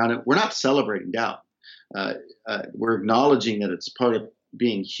just come around it. We're not celebrating doubt. We're acknowledging that it's part of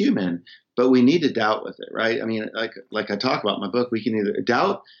being human, but we need to doubt with it, right? I mean, like I talk about in my book, we can either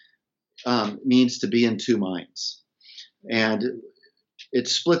doubt means to be in two minds, and it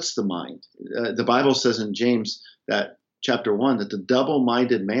splits the mind. The Bible says in James that chapter 1 that the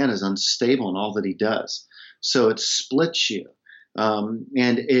double-minded man is unstable in all that he does. So it splits you. And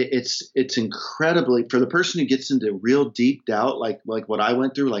it's incredibly, for the person who gets into real deep doubt, like what I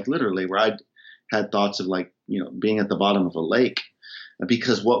went through, like literally where I had thoughts of being at the bottom of a lake,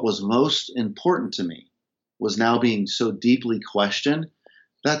 because what was most important to me was now being so deeply questioned.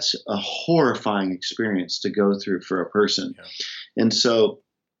 That's a horrifying experience to go through for a person. Yeah. And so,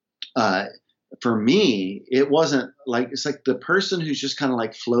 for me, it wasn't like, it's like the person who's just kind of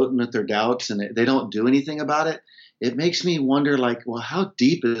like floating with their doubts and they don't do anything about it. It makes me wonder, like, well, how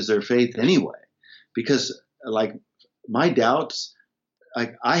deep is their faith anyway? Because like my doubts,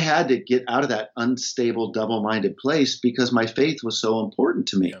 like I had to get out of that unstable, double-minded place because my faith was so important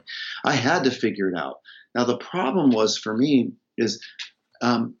to me. Yeah. I had to figure it out. Now, the problem was for me is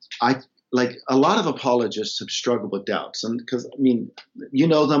like a lot of apologists have struggled with doubts, and because I mean, you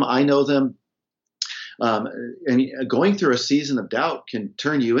know them, I know them. And going through a season of doubt can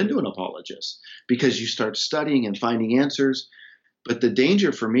turn you into an apologist because you start studying and finding answers. But the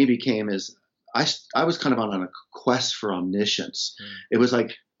danger for me I was kind of on a quest for omniscience. It was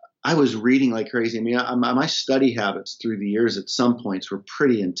like I was reading like crazy. I mean, my study habits through the years at some points were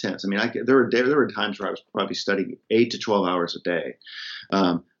pretty intense. I mean, there were times where I was probably studying 8 to 12 hours a day.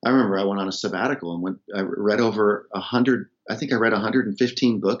 I remember I went on a sabbatical and I read over 100 I think I read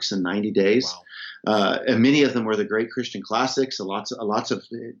 115 books in 90 days. Wow. And many of them were the great Christian classics, lots of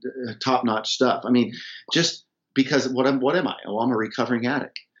top-notch stuff. I mean, just because what am I? Oh, I'm a recovering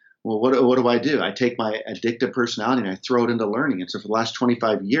addict. Well, what do? I take my addictive personality and I throw it into learning. And so for the last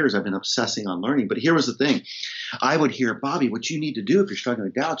 25 years, I've been obsessing on learning. But here was the thing. I would hear, Bobby, what you need to do if you're struggling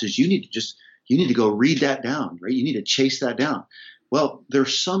with doubts is you need to go read that down, right? You need to chase that down. Well,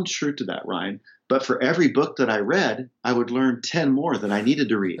 there's some truth to that, Ryan. But for every book that I read, I would learn 10 more that I needed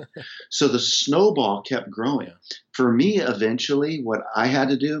to read. So the snowball kept growing. Yeah. For me, eventually, what I had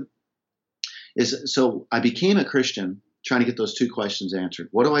to do is, so I became a Christian trying to get those two questions answered.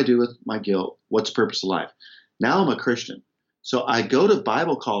 What do I do with my guilt? What's the purpose of life? Now I'm a Christian. So I go to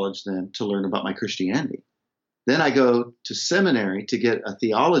Bible college then to learn about my Christianity. Then I go to seminary to get a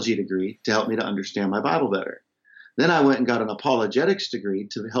theology degree to help me to understand my Bible better. Then I went and got an apologetics degree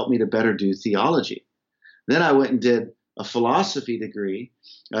to help me to better do theology. Then I went and did a philosophy degree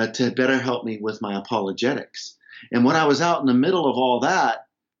to better help me with my apologetics. And when I was out in the middle of all that,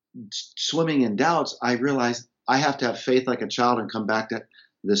 swimming in doubts, I realized I have to have faith like a child and come back to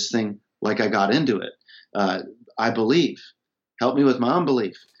this thing like I got into it. I believe. Help me with my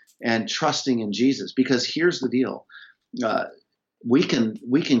unbelief and trusting in Jesus. Because here's the deal. I'm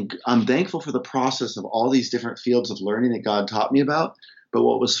thankful for the process of all these different fields of learning that God taught me about. But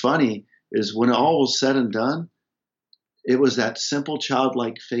what was funny is when all was said and done, it was that simple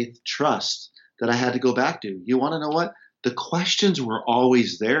childlike faith trust that I had to go back to. You want to know what? The questions were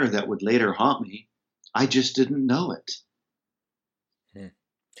always there that would later haunt me. I just didn't know it.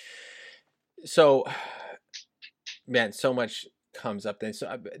 So, man, so much comes up then.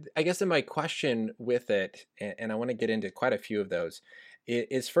 So I guess in my question with it, and I want to get into quite a few of those,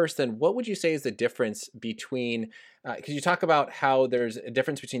 is first then, what would you say is the difference between, because you talk about how there's a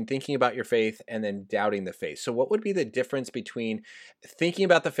difference between thinking about your faith and then doubting the faith. So what would be the difference between thinking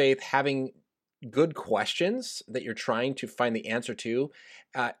about the faith, having good questions that you're trying to find the answer to?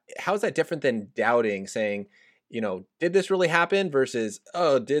 How is that different than doubting, saying, did this really happen versus,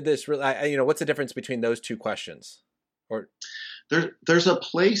 oh, did this really, what's the difference between those two questions? Or there's a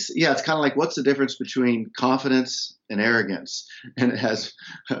place, it's kind of like, what's the difference between confidence and arrogance? And as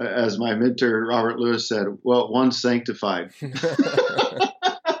my mentor, Robert Lewis, said, well, one's sanctified.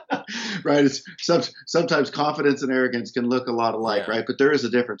 Right? It's sometimes confidence and arrogance can look a lot alike, right? But there is a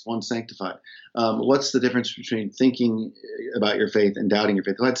difference. One's sanctified. What's the difference between thinking about your faith and doubting your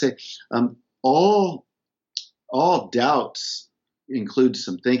faith? Well, I'd say all doubts include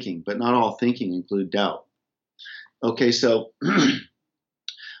some thinking, but not all thinking include doubt. Okay, so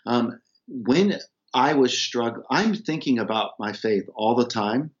when I was struggling, I'm thinking about my faith all the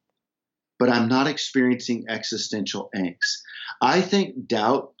time, but I'm not experiencing existential angst. I think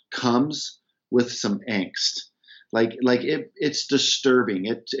doubt comes with some angst, like it's disturbing.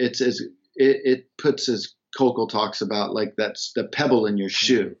 It puts, as Kokol talks about, like that's the pebble in your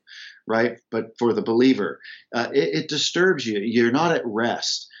shoe, right? But for the believer, it disturbs you. You're not at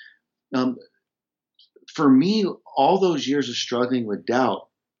rest. For me, all those years of struggling with doubt,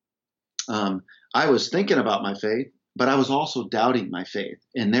 I was thinking about my faith, but I was also doubting my faith,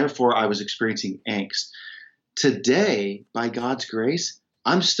 and therefore I was experiencing angst. Today, by God's grace,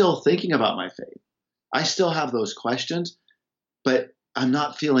 I'm still thinking about my faith. I still have those questions, but I'm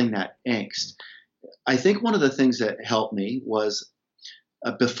not feeling that angst. I think one of the things that helped me was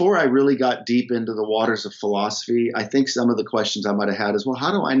before I really got deep into the waters of philosophy, I think some of the questions I might have had is, well,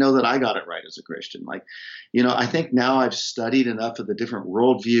 how do I know that I got it right as a Christian? I think now I've studied enough of the different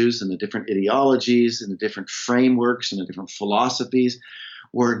worldviews and the different ideologies and the different frameworks and the different philosophies,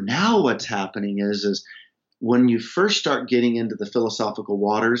 where now what's happening is when you first start getting into the philosophical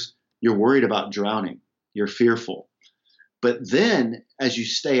waters, you're worried about drowning. You're fearful. But then as you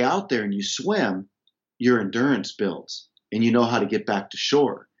stay out there and you swim, your endurance builds and you know how to get back to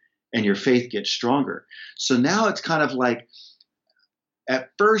shore and your faith gets stronger. So now it's kind of like,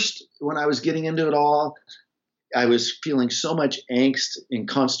 at first, when I was getting into it all, I was feeling so much angst and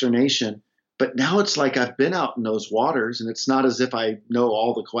consternation. But now it's like I've been out in those waters, and it's not as if I know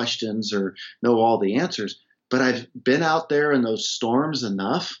all the questions or know all the answers, but I've been out there in those storms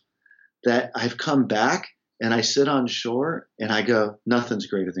enough that I've come back and I sit on shore and I go, nothing's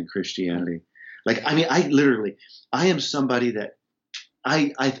greater than Christianity. I am somebody that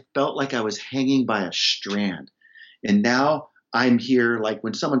I felt like I was hanging by a strand. And now I'm here, like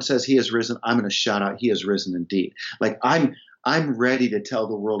when someone says he has risen, I'm going to shout out, he has risen indeed. Like I'm ready to tell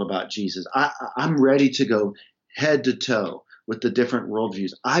the world about Jesus. I'm ready to go head to toe with the different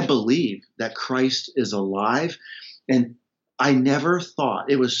worldviews. I believe that Christ is alive. And I never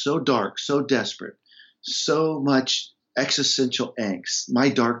thought, it was so dark, so desperate, so much existential angst, my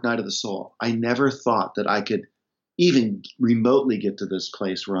dark night of the soul. I never thought that I could even remotely get to this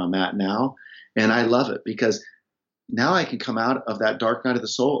place where I'm at now. And I love it because now I can come out of that dark night of the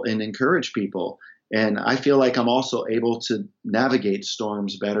soul and encourage people. And I feel like I'm also able to navigate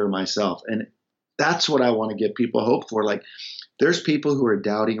storms better myself. And that's what I want to give people hope for. Like, there's people who are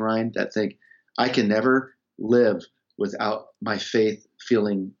doubting, Ryan, that think I can never live without my faith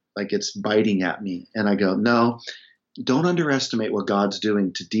feeling like it's biting at me. And I go, no, don't underestimate what God's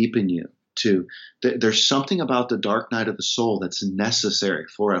doing to deepen you. There's something about the dark night of the soul that's necessary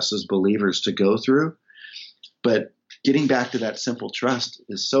for us as believers to go through. But getting back to that simple trust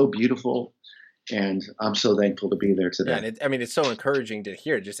is so beautiful. And I'm so thankful to be there today. Yeah, and it's so encouraging to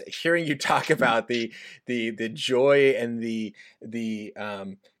hear. Just hearing you talk about the joy and the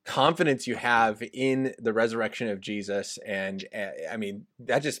confidence you have in the resurrection of Jesus, and I mean,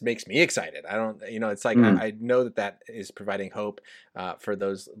 that just makes me excited. I don't, it's like I know that is providing hope for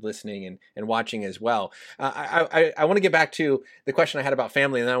those listening and watching as well. I want to get back to the question I had about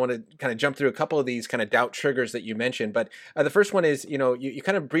family, and then I want to kind of jump through a couple of these kind of doubt triggers that you mentioned. But the first one is, you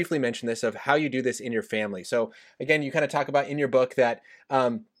kind of briefly mentioned this of how you do this in your family. So again, you kind of talk about in your book that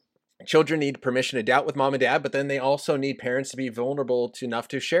children need permission to doubt with mom and dad, but then they also need parents to be vulnerable enough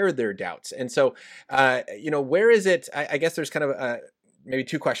to share their doubts. And so, where is it? I guess there's kind of maybe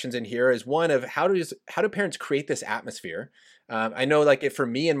two questions in here. Is one of how do parents create this atmosphere? I know, like for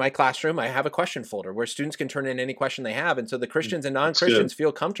me in my classroom, I have a question folder where students can turn in any question they have, and so the Christians and non-Christians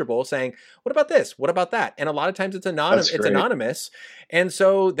feel comfortable saying, "What about this? What about that?" And a lot of times it's anonymous, and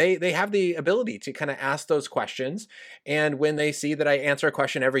so they have the ability to kind of ask those questions. And when they see that I answer a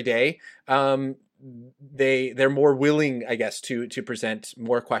question every day, they're more willing, I guess, to present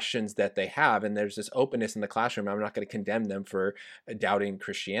more questions that they have, and there's this openness in the classroom. I'm not going to condemn them for doubting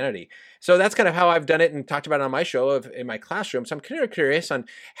Christianity. So that's kind of how I've done it and talked about it on my show in my classroom. So I'm kind of curious on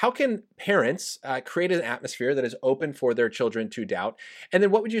how can parents create an atmosphere that is open for their children to doubt, and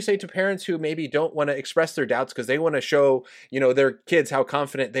then what would you say to parents who maybe don't want to express their doubts because they want to show their kids how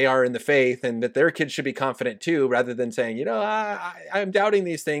confident they are in the faith and that their kids should be confident too, rather than saying I'm doubting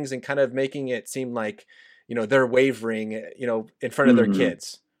these things and kind of making it seem like they're wavering in front of their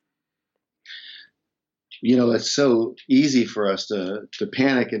kids. It's so easy for us to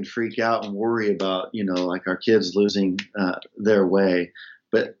panic and freak out and worry about like our kids losing their way,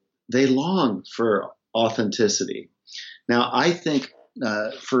 but they long for authenticity. Now I think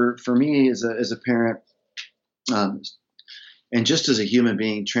for me as a parent and just as a human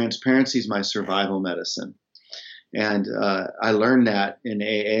being, transparency is my survival medicine. And I learned that in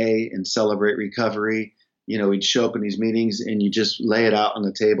AA and Celebrate Recovery. We'd show up in these meetings and you just lay it out on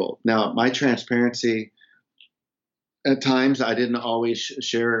the table. Now, my transparency, at times, I didn't always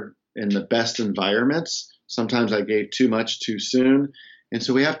share in the best environments. Sometimes I gave too much too soon. And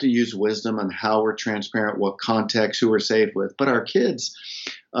so we have to use wisdom on how we're transparent, what context, who we're safe with. But our kids,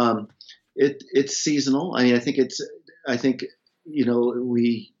 it's seasonal. I mean, I think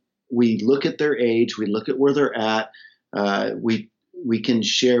we look at their age, we look at where they're at. We can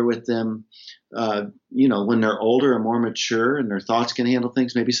share with them, when they're older and more mature and their thoughts can handle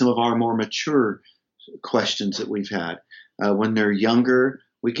things, maybe some of our more mature questions that we've had. When they're younger,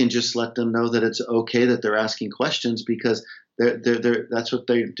 we can just let them know that it's okay that they're asking questions because that's what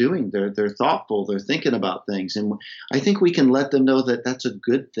they're doing. They're thoughtful. They're thinking about things. And I think we can let them know that that's a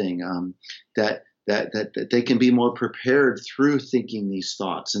good thing, that they can be more prepared through thinking these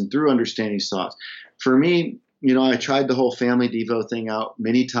thoughts and through understanding these thoughts. For me, I tried the whole family Devo thing out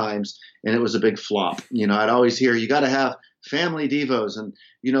many times, and it was a big flop. I'd always hear, you got to have family Devos. And,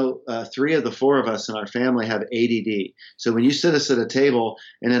 3 of the 4 of us in our family have ADD. So when you sit us at a table,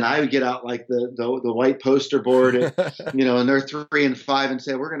 and then I would get out like the white poster board, and, and they're 3 and 5 and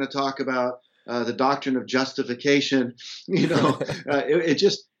say, we're going to talk about the doctrine of justification, it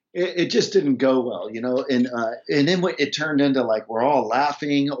just didn't go well, and then it turned into like we're all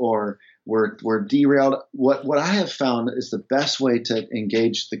laughing or we're derailed. What I have found is the best way to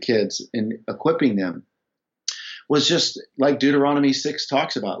engage the kids in equipping them was just like Deuteronomy 6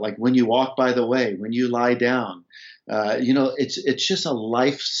 talks about, like when you walk by the way, when you lie down, it's just a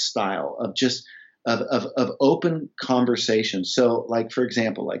lifestyle of just of open conversation. So like, for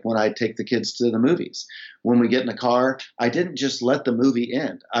example, like when I take the kids to the movies, when we get in the car, I didn't just let the movie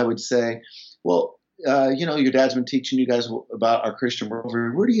end. I would say, well, your dad's been teaching you guys about our Christian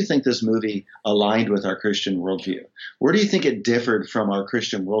worldview. Where do you think this movie aligned with our Christian worldview? Where do you think it differed from our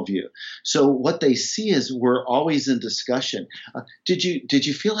Christian worldview? So what they see is we're always in discussion. Did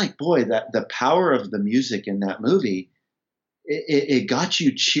you feel like, boy, that the power of the music in that movie, it got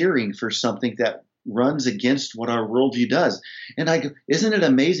you cheering for something that runs against what our worldview does. And I go, isn't it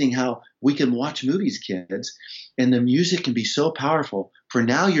amazing how we can watch movies, kids, and the music can be so powerful? For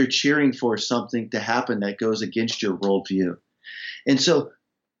now, you're cheering for something to happen that goes against your worldview. And so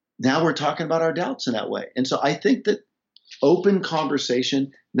now we're talking about our doubts in that way. And so I think that open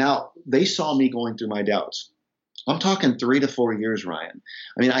conversation, now they saw me going through my doubts. I'm talking 3 to 4 years, Ryan.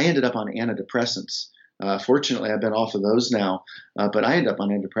 I mean, I ended up on antidepressants. Fortunately, I've been off of those now, but I ended up on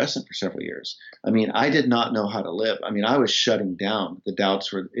antidepressant for several years. I mean, I did not know how to live. I mean, I was shutting down. The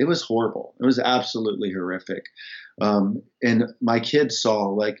doubts it was horrible. It was absolutely horrific. And my kids saw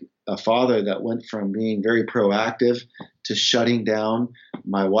like a father that went from being very proactive to shutting down.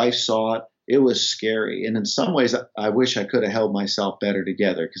 My wife saw it. It was scary. And in some ways, I wish I could have held myself better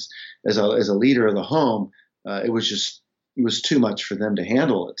together, because as a leader of the home, it was too much for them to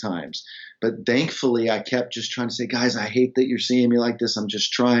handle at times. But thankfully, I kept just trying to say, guys, I hate that you're seeing me like this. I'm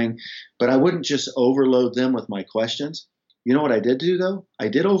just trying. But I wouldn't just overload them with my questions. You know what I did do, though? I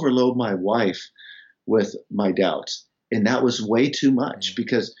did overload my wife with my doubts. And that was way too much,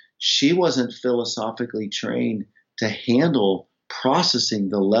 because she wasn't philosophically trained to handle processing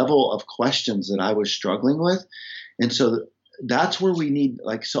the level of questions that I was struggling with. And so that's where we need,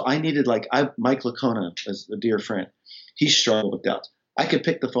 I needed, Mike Lacona, as a dear friend, he struggled with doubts. I could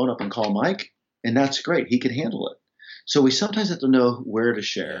pick the phone up and call Mike, and that's great. He could handle it. So we sometimes have to know where to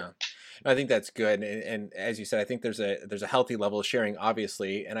share. Yeah. I think that's good. And as you said, I think there's a healthy level of sharing,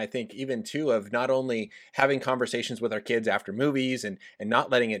 obviously. And I think even too, of not only having conversations with our kids after movies and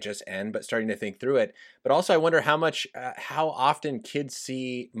not letting it just end, but starting to think through it. But also I wonder how often kids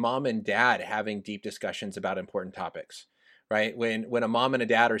see mom and dad having deep discussions about important topics. Right? When a mom and a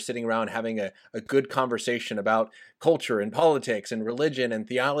dad are sitting around having a good conversation about culture and politics and religion and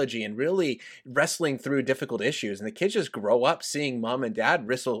theology and really wrestling through difficult issues, and the kids just grow up seeing mom and dad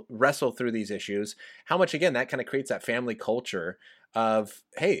wrestle through these issues, how much, again, that kind of creates that family culture of,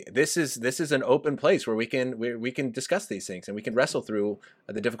 hey, this is an open place where we can discuss these things and we can wrestle through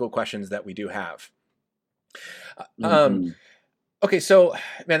the difficult questions that we do have. Okay, so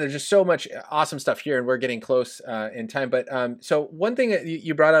man, there's just so much awesome stuff here, and we're getting close in time. But so one thing that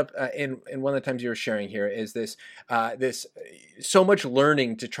you brought up in one of the times you were sharing here is this so much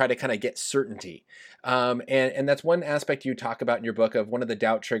learning to try to kind of get certainty, and that's one aspect you talk about in your book of one of the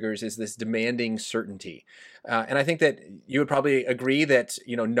doubt triggers is this demanding certainty, and I think that you would probably agree that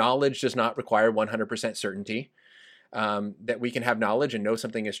knowledge does not require 100% certainty. That we can have knowledge and know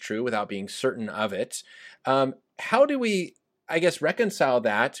something is true without being certain of it. How do we, I guess, reconcile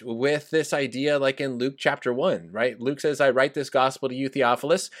that with this idea like in Luke chapter 1, right? Luke says, I write this gospel to you,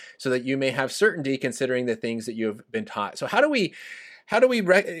 Theophilus, so that you may have certainty considering the things that you have been taught. So how do we kind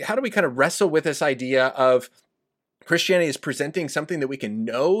of wrestle with this idea of Christianity is presenting something that we can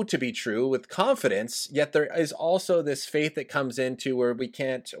know to be true with confidence, yet there is also this faith that comes into where we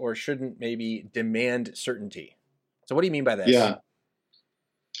can't or shouldn't maybe demand certainty. So what do you mean by this? Yeah.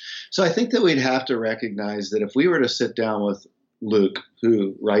 So I think that we'd have to recognize that if we were to sit down with Luke,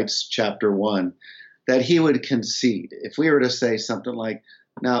 who writes chapter 1, that he would concede. If we were to say something like,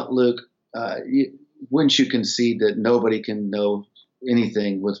 now, Luke, wouldn't you concede that nobody can know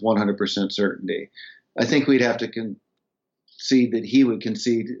anything with 100% certainty? I think we'd have to concede that he would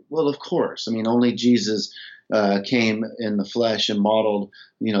concede, well, of course. I mean, only Jesus came in the flesh and modeled,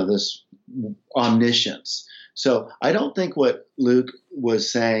 this omniscience. So I don't think what Luke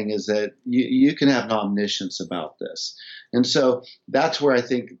was saying is that you can have an omniscience about this. And so that's where I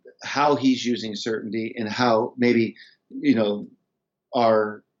think how he's using certainty and how maybe,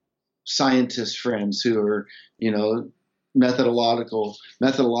 our scientist friends who are, methodological,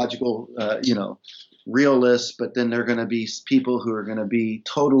 realists, but then they're going to be people who are going to be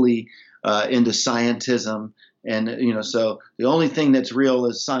totally into scientism. And, so the only thing that's real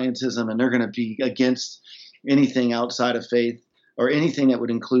is scientism, and they're going to be against anything outside of faith or anything that would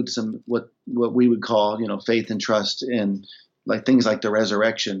include some what we would call faith and trust in like things like the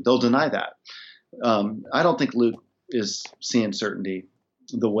resurrection. They'll deny that. I don't think Luke is seeing certainty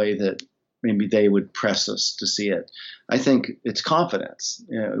the way that maybe they would press us to see it. I think it's confidence.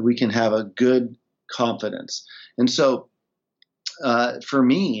 We can have a good confidence. And so for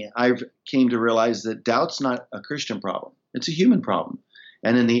me, I've came to realize that doubt's not a Christian problem. It's a human problem.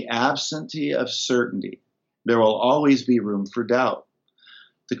 And in the absence of certainty, there will always be room for doubt.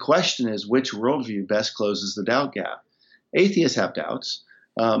 The question is, which worldview best closes the doubt gap? Atheists have doubts.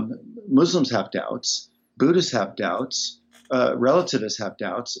 Muslims have doubts. Buddhists have doubts. Relativists have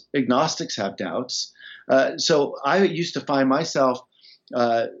doubts. Agnostics have doubts. So I used to find myself,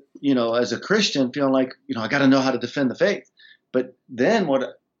 as a Christian feeling like, I got to know how to defend the faith. But then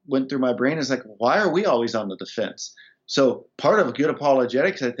what went through my brain is like, why are we always on the defense? So part of good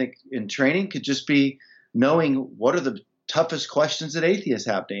apologetics, I think, in training could just be knowing what are the toughest questions that atheists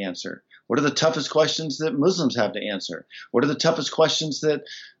have to answer. What are the toughest questions that Muslims have to answer? What are the toughest questions that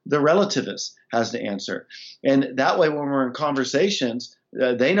the relativist has to answer? And that way, when we're in conversations,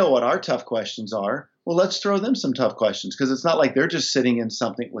 they know what our tough questions are. Well, let's throw them some tough questions, because it's not like they're just sitting in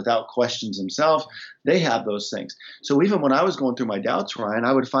something without questions themselves. They have those things. So even when I was going through my doubts, Ryan,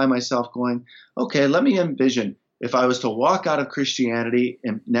 I would find myself going, okay, let me envision if I was to walk out of Christianity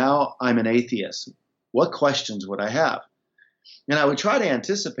and now I'm an atheist, what questions would I have? And I would try to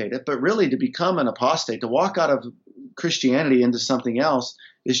anticipate it, but really to become an apostate, to walk out of Christianity into something else,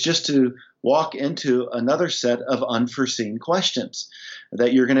 is just to walk into another set of unforeseen questions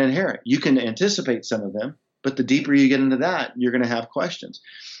that you're going to inherit. You can anticipate some of them, but the deeper you get into that, you're going to have questions.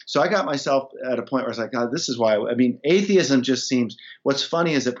 So I got myself at a point where I was like, God, this is why. I mean, atheism just seems, what's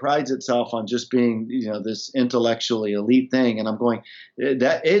funny is it prides itself on just being, this intellectually elite thing. And I'm going,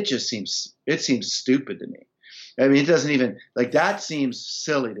 it seems stupid to me. I mean, it doesn't even, like, that seems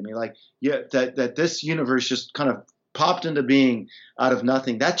silly to me. Like, yeah, that this universe just kind of popped into being out of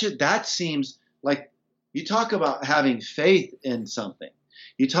nothing. That seems like, you talk about having faith in something.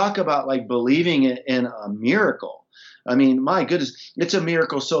 You talk about like believing in a miracle. I mean, my goodness, it's a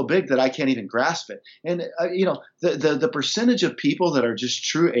miracle so big that I can't even grasp it. And the percentage of people that are just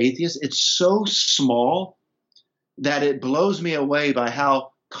true atheists, it's so small that it blows me away by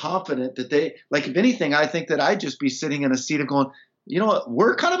how confident that they, like, if anything, I think that I'd just be sitting in a seat of going, you know what,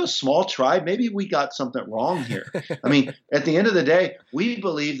 we're kind of a small tribe. Maybe we got something wrong here. I mean, at the end of the day, we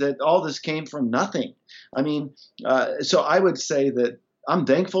believe that all this came from nothing. I mean, so I would say that I'm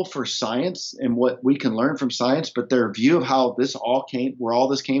thankful for science and what we can learn from science, but their view of how this all came, where all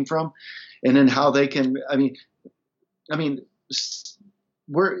this came from, and then how they can, I mean, if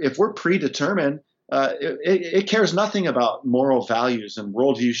we're predetermined, it cares nothing about moral values and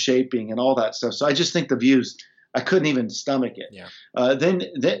worldview shaping and all that stuff. So I just think the views, I couldn't even stomach it. Yeah.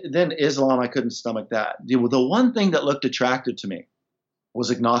 Then Islam, I couldn't stomach that. The one thing that looked attractive to me was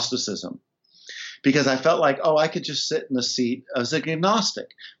agnosticism, because I felt like, I could just sit in the seat as an agnostic.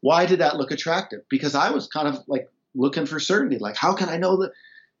 Why did that look attractive? Because I was kind of like looking for certainty. Like, how can I know that?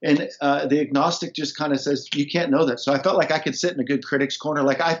 And the agnostic just kind of says, you can't know that. So I felt like I could sit in a good critic's corner.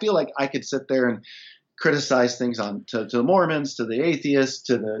 Like, I feel like I could sit there and criticize things to the Mormons, to the atheists,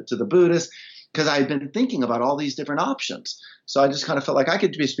 to the Buddhists, because I had been thinking about all these different options. So I just kind of felt like I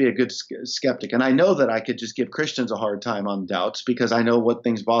could just be a good skeptic. And I know that I could just give Christians a hard time on doubts because I know what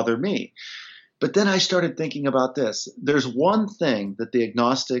things bother me. But then I started thinking about this. There's one thing that the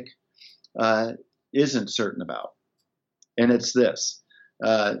agnostic isn't certain about, and it's this.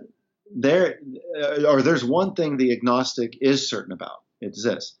 There's one thing the agnostic is certain about. It's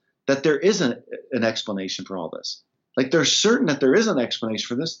this, that there isn't an explanation for all this. Like, they're certain that there is an explanation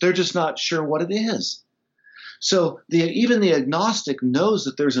for this. They're just not sure what it is. So even the agnostic knows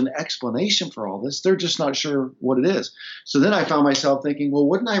that there's an explanation for all this. They're just not sure what it is. So then I found myself thinking, well,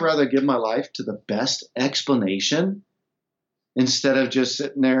 wouldn't I rather give my life to the best explanation instead of just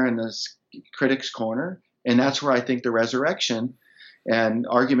sitting there in this critic's corner? And that's where I think the resurrection and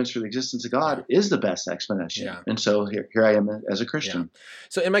arguments for the existence of God is the best explanation. Yeah. And so here I am as a Christian. Yeah.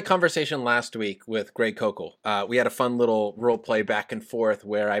 So in my conversation last week with Greg Koukl, we had a fun little role play back and forth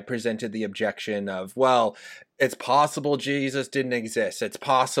where I presented the objection of, well, it's possible Jesus didn't exist. It's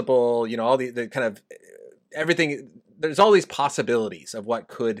possible, all the kind of everything. There's all these possibilities of what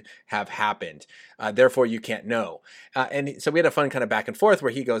could have happened. Therefore, you can't know. And so we had a fun kind of back and forth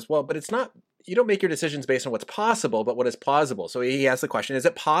where he goes, well, but it's not, you don't make your decisions based on what's possible, but what is plausible. So he asked the question, is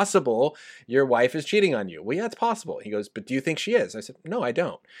it possible your wife is cheating on you? Well, yeah, it's possible. He goes, but do you think she is? I said, no, I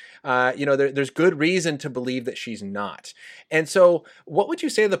don't. There's good reason to believe that she's not. And so what would you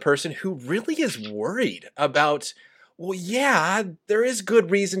say to the person who really is worried about, well, yeah, there is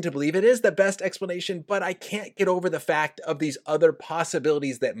good reason to believe it is the best explanation, but I can't get over the fact of these other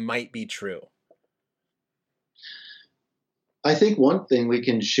possibilities that might be true? I think one thing we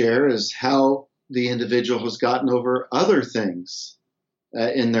can share is how the individual has gotten over other things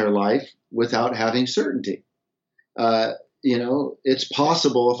in their life without having certainty. It's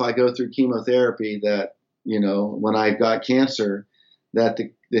possible if I go through chemotherapy that, when I got cancer, that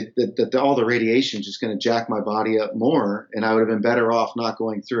all the radiation is just going to jack my body up more, and I would have been better off not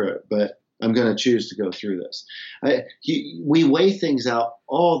going through it. But I'm going to choose to go through this. We weigh things out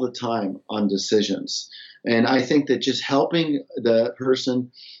all the time on decisions. And I think that just helping the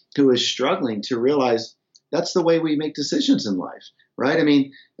person who is struggling to realize that's the way we make decisions in life, right? I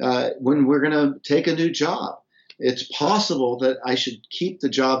mean, when we're going to take a new job, it's possible that I should keep the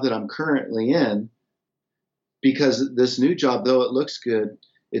job that I'm currently in, because this new job, though it looks good,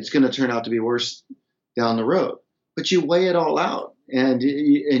 it's going to turn out to be worse down the road. But you weigh it all out, and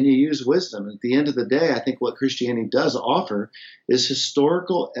you use wisdom. At the end of the day, I think what Christianity does offer is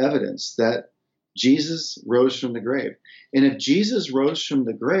historical evidence that Jesus rose from the grave. And if Jesus rose from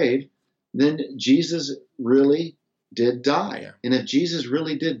the grave, then Jesus really did die. Yeah. And if Jesus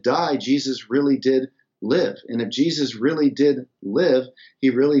really did die, Jesus really did live. And if Jesus really did live, he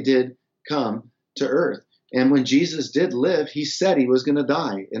really did come to earth. And when Jesus did live, he said he was going to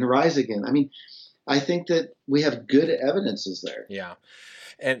die and rise again. I mean, I think that we have good evidences there. Yeah.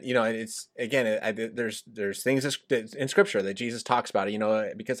 And, it's, again, there's things in Scripture that Jesus talks about,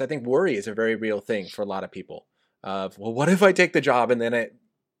 because I think worry is a very real thing for a lot of people. Well, what if I take the job and then it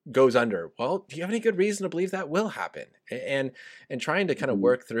goes under? Well, do you have any good reason to believe that will happen? And trying to kind of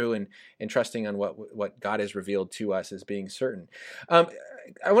work through and trusting on what God has revealed to us as being certain.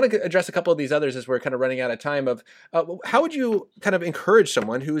 I want to address a couple of these others as we're kind of running out of time. Of how would you kind of encourage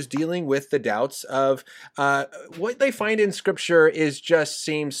someone who's dealing with the doubts of what they find in Scripture just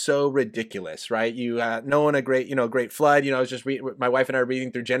seems so ridiculous, right? You knowing a great flood. I was just my wife and I are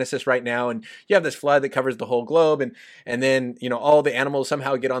reading through Genesis right now, and you have this flood that covers the whole globe, and then all the animals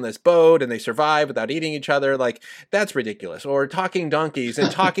somehow get on this boat and they survive without eating each other. Like, that's ridiculous. Or talking donkeys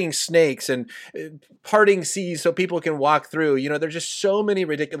and talking snakes and parting seas so people can walk through. There's just so many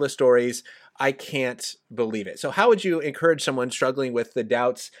ridiculous stories. I can't believe it. So how would you encourage someone struggling with the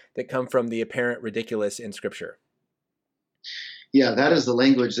doubts that come from the apparent ridiculous in Scripture? Yeah, that is the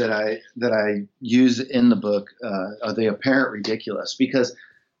language that I use in the book, of the apparent ridiculous, because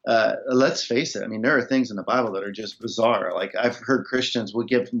let's face it. I mean, there are things in the Bible that are just bizarre. Like, I've heard Christians would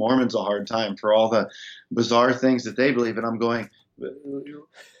give Mormons a hard time for all the bizarre things that they believe, and I'm going,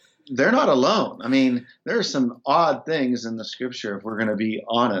 they're not alone. I mean, there are some odd things in the Scripture if we're going to be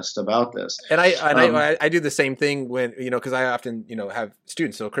honest about this. And I do the same thing when, because I often, have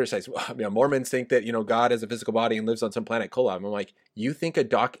students who criticize, Mormons think that, God has a physical body and lives on some planet Kolob. I'm like, you think a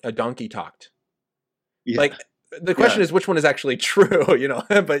donkey talked? Yeah. Like, the question is which one is actually true,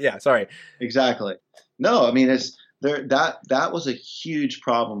 but yeah, sorry. Exactly. No, I mean, it's there. That was a huge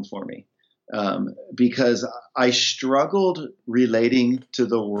problem for me. Because I struggled relating to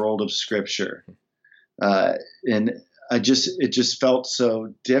the world of Scripture, and it just felt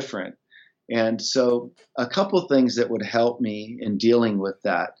so different. And so, a couple things that would help me in dealing with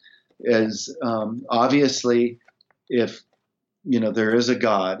that is, obviously, if there is a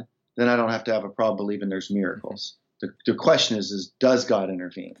God, then I don't have to have a problem believing there's miracles. The question is does God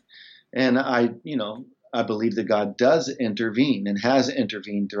intervene? And I believe that God does intervene and has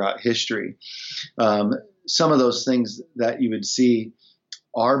intervened throughout history. Some of those things that you would see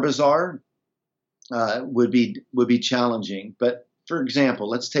are bizarre, would be challenging. But for example,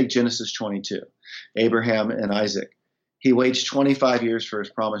 let's take Genesis 22, Abraham and Isaac. He waits 25 years for his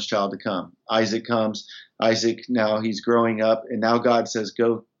promised child to come. Isaac comes. Isaac, now he's growing up, and now God says,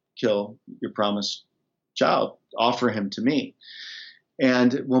 go kill your promised child. Offer him to me.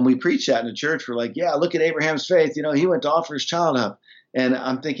 And when we preach that in the church, we're like, yeah, look at Abraham's faith. He went to offer his child up. And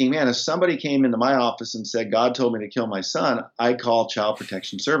I'm thinking, man, if somebody came into my office and said, God told me to kill my son, I'd call Child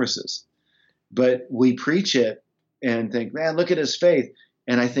Protection Services. But we preach it and think, man, look at his faith.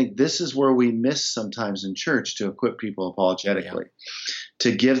 And I think this is where we miss sometimes in church to equip people apologetically,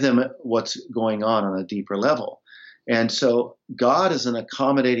 to give them what's going on a deeper level. And so God is an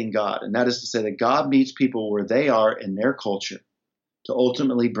accommodating God. And that is to say that God meets people where they are in their culture to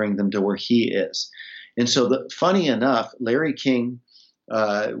ultimately bring them to where he is. And so funny enough, Larry King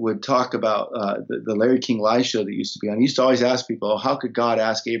would talk about the Larry King Live show that used to be on. He used to always ask people, how could God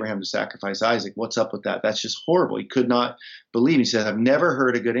ask Abraham to sacrifice Isaac? What's up with that? That's just horrible. He could not believe. He said, I've never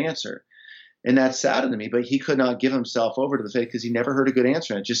heard a good answer. And that saddened me, but he could not give himself over to the faith because he never heard a good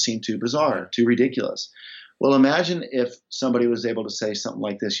answer. And it just seemed too bizarre, too ridiculous. Well, imagine if somebody was able to say something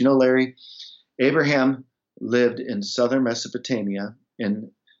like this. Larry, Abraham lived in southern Mesopotamia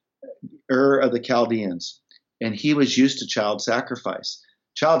in Ur of the Chaldeans, and he was used to child sacrifice.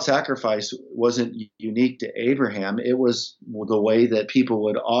 Child sacrifice wasn't unique to Abraham. It was the way that people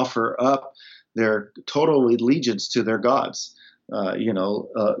would offer up their total allegiance to their gods,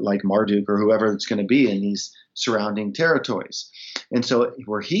 like Marduk or whoever it's going to be in these surrounding territories. And so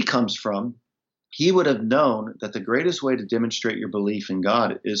where he comes from, he would have known that the greatest way to demonstrate your belief in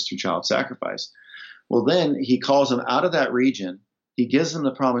God is through child sacrifice. Well, then he calls them out of that region. He gives them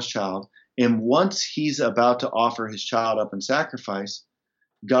the promised child. And once he's about to offer his child up in sacrifice,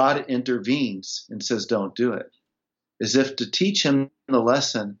 God intervenes and says, don't do it. As if to teach him the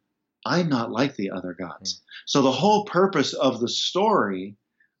lesson I'm not like the other gods. So the whole purpose of the story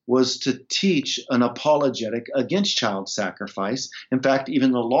was to teach an apologetic against child sacrifice. In fact,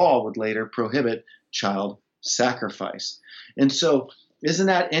 even the law would later prohibit child sacrifice. And so, isn't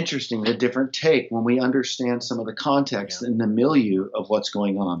that interesting, the different take when we understand some of the context and the milieu of what's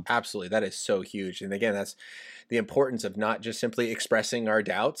going on? Absolutely. That is so huge. And again, that's the importance of not just simply expressing our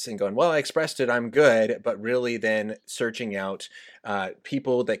doubts and going, well, I expressed it, I'm good, but really then searching out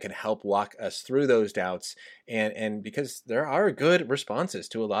people that can help walk us through those doubts. And because there are good responses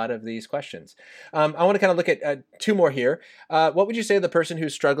to a lot of these questions. I want to kind of look at two more here. What would you say to the person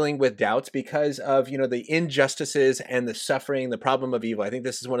who's struggling with doubts because of, the injustices and the suffering, the problem of evil? I think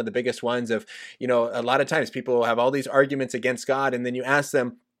this is one of the biggest ones of, a lot of times people have all these arguments against God, and then you ask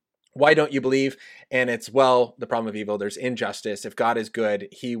them, why don't you believe? And it's, well, the problem of evil, there's injustice. If God is good,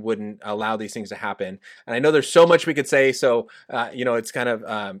 he wouldn't allow these things to happen. And I know there's so much we could say. So, it's kind of,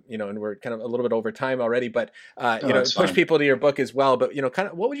 and we're kind of a little bit over time already, but, push fine. people to your book as well. But, kind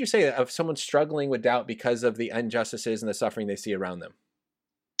of what would you say of someone struggling with doubt because of the injustices and the suffering they see around them?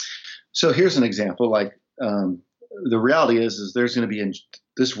 So here's an example. Like the reality is there's going to be,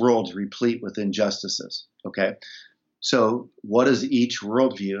 this world's replete with injustices. Okay. So what does each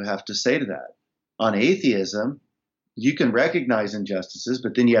worldview have to say to that? On atheism, you can recognize injustices,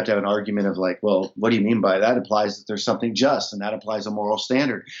 but then you have to have an argument of like, well, what do you mean by that? It implies that there's something just, and that applies a moral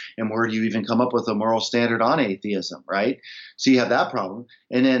standard. And where do you even come up with a moral standard on atheism, right? So you have that problem.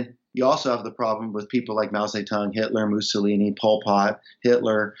 And then you also have the problem with people like Mao Zedong, Hitler, Mussolini, Pol Pot,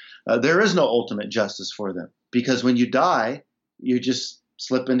 Hitler. There is no ultimate justice for them, because when you die, you just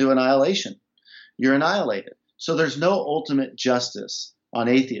slip into annihilation. You're annihilated. So there's no ultimate justice on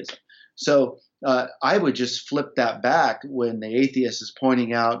atheism. So I would just flip that back when the atheist is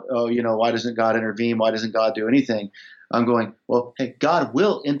pointing out, oh, why doesn't God intervene? Why doesn't God do anything? I'm going, well, hey, God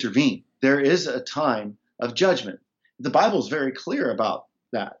will intervene. There is a time of judgment. The Bible is very clear about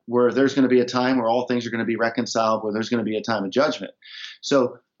that, where there's going to be a time where all things are going to be reconciled, where there's going to be a time of judgment.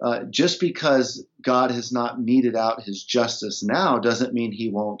 So just because God has not meted out his justice now doesn't mean he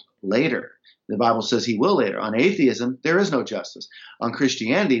won't later. The Bible says he will later. On atheism, there is no justice. On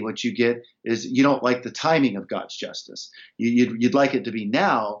Christianity, what you get is you don't like the timing of God's justice. You'd like it to be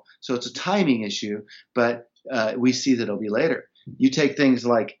now, so it's a timing issue, but we see that it'll be later. You take things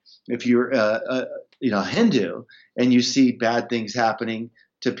like if you're a Hindu and you see bad things happening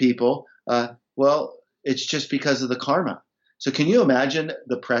to people, well, it's just because of the karma. So can you imagine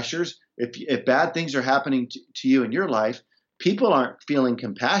the pressures? If bad things are happening to you in your life, people aren't feeling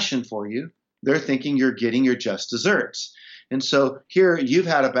compassion for you. They're thinking you're getting your just desserts. And so here you've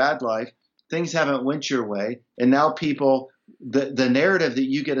had a bad life, things haven't went your way, and now people, the narrative that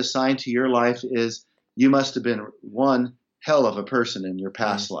you get assigned to your life is you must have been one hell of a person in your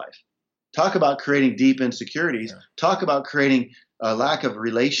past life. Talk about creating deep insecurities. Yeah. Talk about creating a lack of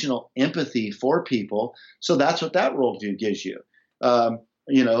relational empathy for people. So that's what that worldview gives you.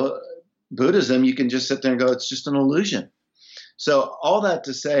 Buddhism, you can just sit there and go, it's just an illusion. So all that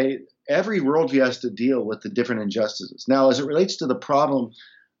to say, every worldview has to deal with the different injustices. Now, as it relates to the problem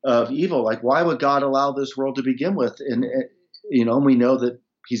of evil, like why would God allow this world to begin with? And we know that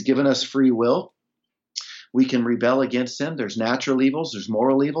he's given us free will. We can rebel against him. There's natural evils, there's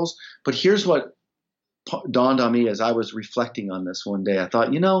moral evils. But here's what dawned on me as I was reflecting on this one day. I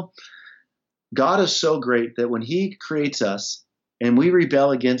thought, God is so great that when he creates us and we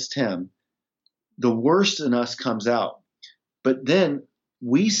rebel against him, the worst in us comes out. But then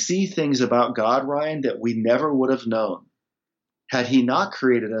we see things about God, Ryan, that we never would have known had he not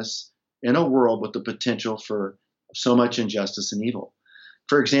created us in a world with the potential for so much injustice and evil.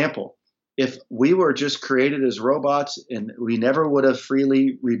 For example, if we were just created as robots and we never would have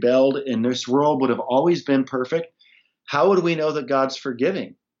freely rebelled and this world would have always been perfect, how would we know that God's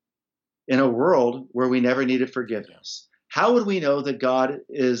forgiving in a world where we never needed forgiveness? How would we know that God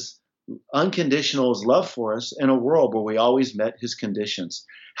is unconditional as love for us in a world where we always met his conditions?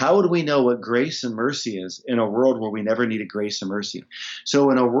 How would we know what grace and mercy is in a world where we never needed grace and mercy?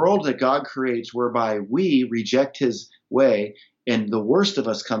 So in a world that God creates whereby we reject his way and the worst of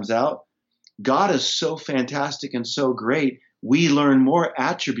us comes out, God is so fantastic and so great. We learn more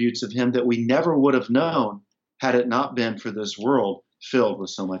attributes of him that we never would have known had it not been for this world filled with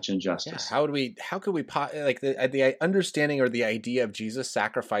so much injustice. Yeah, how could we like the understanding or the idea of Jesus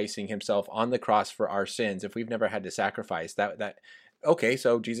sacrificing himself on the cross for our sins? If we've never had to sacrifice that, okay,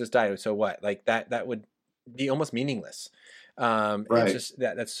 so Jesus died. So what? Like that would be almost meaningless. Right. It's just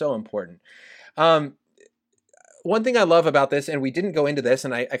that's so important. one thing I love about this, and we didn't go into this,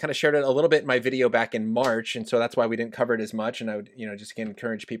 and I kind of shared it a little bit in my video back in March, and so that's why we didn't cover it as much. And I would, just again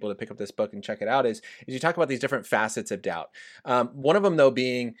encourage people to pick up this book and check it out. Is you talk about these different facets of doubt. One of them, though,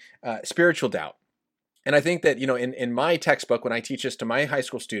 being spiritual doubt. And I think that, in my textbook, when I teach this to my high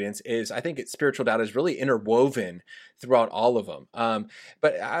school students, I think spiritual doubt is really interwoven throughout all of them.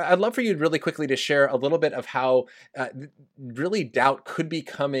 But I'd love for you really quickly to share a little bit of how really doubt could be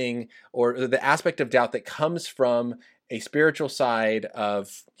coming, or the aspect of doubt that comes from a spiritual side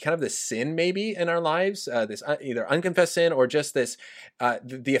of kind of the sin maybe in our lives, this either unconfessed sin or just this,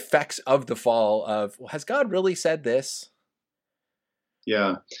 the effects of the fall of, well, has God really said this?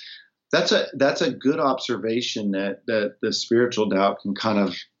 Yeah. That's a good observation that the spiritual doubt can kind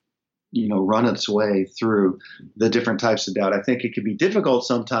of, run its way through the different types of doubt. I think it can be difficult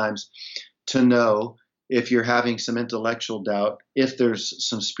sometimes to know if you're having some intellectual doubt, if there's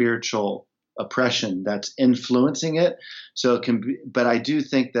some spiritual oppression that's influencing it. So it can be, but I do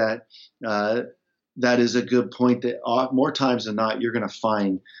think that that is a good point, that more times than not, you're going to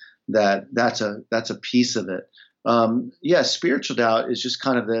find that that's a piece of it. Spiritual doubt is just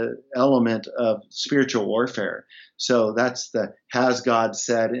kind of the element of spiritual warfare. So that's has God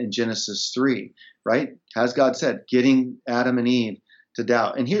said in Genesis 3, right? Has God said, getting Adam and Eve to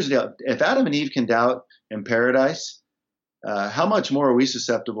doubt. And here's the deal. If Adam and Eve can doubt in paradise, how much more are we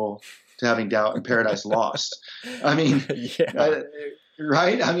susceptible to having doubt in paradise lost? I mean,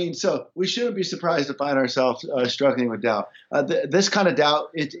 right? I mean, so we shouldn't be surprised to find ourselves struggling with doubt. This kind of doubt,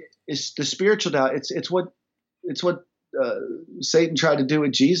 it's the spiritual doubt. It's what Satan tried to do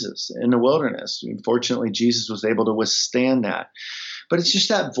with Jesus in the wilderness. Unfortunately, Jesus was able to withstand that. But it's just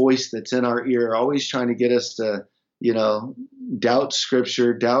that voice that's in our ear, always trying to get us to, doubt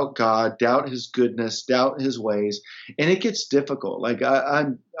Scripture, doubt God, doubt His goodness, doubt His ways, and it gets difficult. Like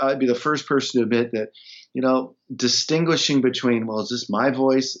I'd be the first person to admit that, distinguishing between, well, is this my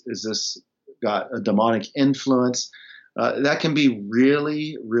voice? Is this got a demonic influence? That can be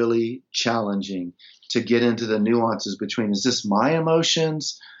really, really challenging to get into the nuances between, is this my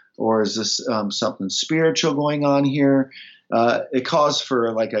emotions or is this something spiritual going on here? It calls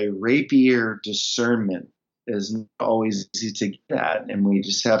for like a rapier discernment. Is not always easy to get at, and we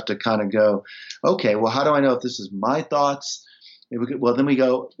just have to kind of go, okay, well, how do I know if this is my thoughts? Then we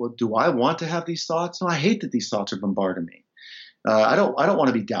go, well, do I want to have these thoughts? No, I hate that these thoughts are bombarding me. I don't want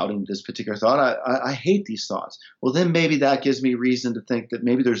to be doubting this particular thought. I hate these thoughts. Well, then maybe that gives me reason to think that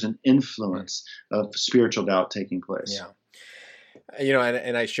maybe there's an influence of spiritual doubt taking place. Yeah.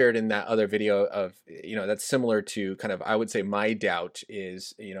 And I shared in that other video of, that's similar to kind of, I would say my doubt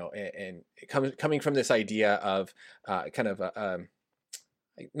is, and coming from this idea of kind of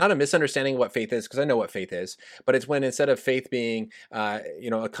not a misunderstanding of what faith is, because I know what faith is, but it's when instead of faith being,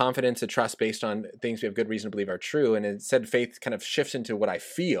 a confidence, a trust based on things we have good reason to believe are true, and instead faith kind of shifts into what I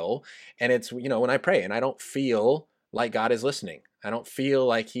feel, and it's, when I pray and I don't feel like God is listening. I don't feel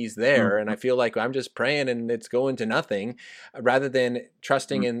like He's there, and I feel like I'm just praying and it's going to nothing, rather than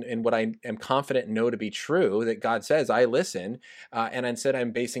trusting in what I am confident and know to be true, that God says, I listen, and instead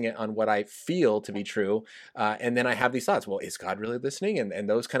I'm basing it on what I feel to be true, and then I have these thoughts, well, is God really listening? And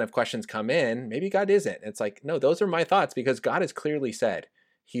those kind of questions come in, maybe God isn't. It's like, no, those are my thoughts, because God has clearly said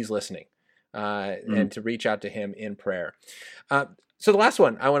He's listening, and to reach out to Him in prayer. So the last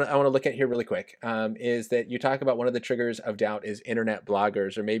one I want to look at here really quick is that you talk about one of the triggers of doubt is internet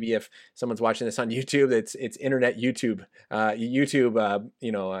bloggers, or maybe if someone's watching this on YouTube, it's internet YouTube,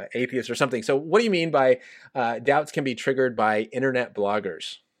 atheists or something. So what do you mean by doubts can be triggered by internet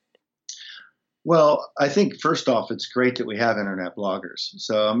bloggers? Well, I think first off, it's great that we have internet bloggers.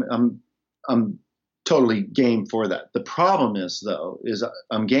 So I'm totally game for that. The problem is, though,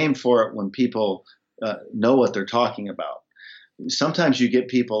 I'm game for it when people know what they're talking about. Sometimes you get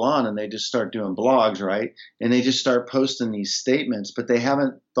people on and they just start doing blogs, right? And they just start posting these statements, but they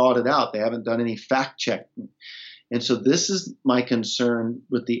haven't thought it out. They haven't done any fact checking. And so this is my concern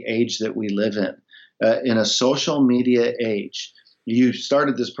with the age that we live in a social media age. You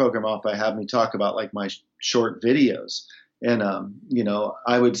started this program off by having me talk about like my short videos. And,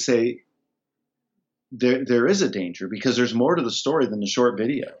 I would say there is a danger, because there's more to the story than the short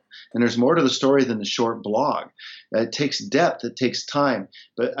video, and there's more to the story than the short blog. It takes depth, it takes time,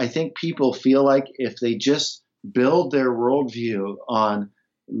 but I think people feel like if they just build their worldview on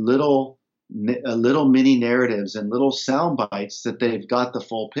little mini narratives and little sound bites, that they've got the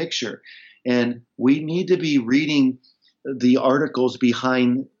full picture. And we need to be reading the articles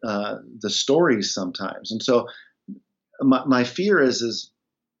behind the stories sometimes. And so my fear is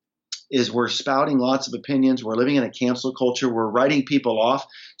is we're spouting lots of opinions. We're living in a cancel culture. We're writing people off.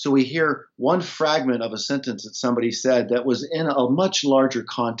 So we hear one fragment of a sentence that somebody said that was in a much larger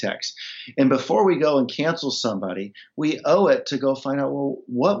context. And before we go and cancel somebody, we owe it to go find out, well,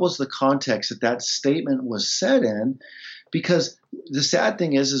 what was the context that that statement was said in? Because the sad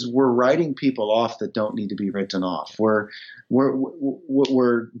thing is we're writing people off that don't need to be written off. We're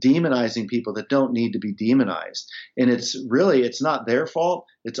demonizing people that don't need to be demonized. And it's not their fault.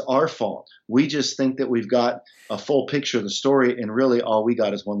 It's our fault. We just think that we've got a full picture of the story, and really all we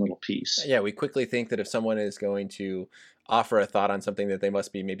got is one little piece. Yeah, we quickly think that if someone is going to offer a thought on something, that they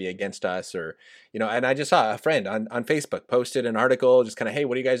must be maybe against us, or, and I just saw a friend on Facebook posted an article, just kind of, hey,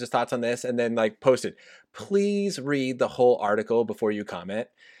 what are you guys' thoughts on this? And then posted, please read the whole article before you comment.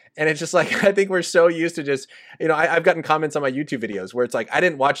 And it's just like, I think we're so used to just, I've gotten comments on my YouTube videos where it's like, I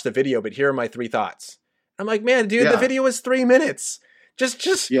didn't watch the video, but here are my 3 thoughts. I'm like, man, dude, The video is 3 minutes.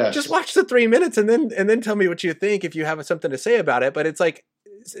 Just watch the 3 minutes and then tell me what you think if you have something to say about it. But it's like,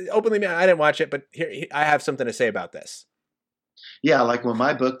 openly, man, I didn't watch it, but here I have something to say about this. Yeah, like when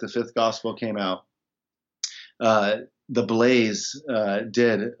my book, The Fifth Gospel, came out, The Blaze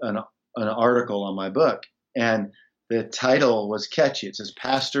did an article on my book, and the title was catchy. It says,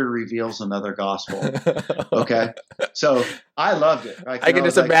 Pastor Reveals Another Gospel. Okay, so I loved it. Right? I can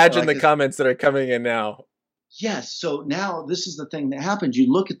just imagine the comments that are coming in now. Yes, so now this is the thing that happens.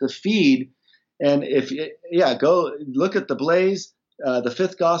 You look at the feed, and go look at The Blaze, The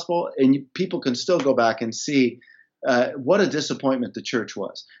Fifth Gospel, and people can still go back and see what a disappointment the church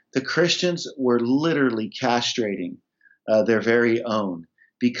was. The Christians were literally castrating their very own,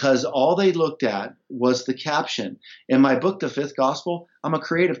 because all they looked at was the caption. In my book, The Fifth Gospel, I'm a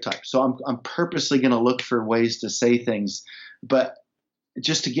creative type, so I'm purposely going to look for ways to say things, but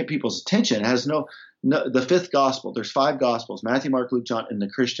just to get people's attention. It has no the Fifth Gospel. There's 5 Gospels: Matthew, Mark, Luke, John, and the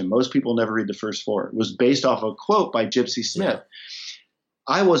Christian. Most people never read the first 4. It was based off a quote by Gypsy Smith. Yeah.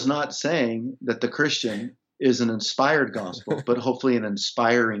 I was not saying that the Christian is an inspired gospel, but hopefully an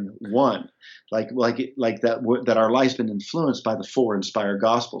inspiring one, like that our life's been influenced by the 4 inspired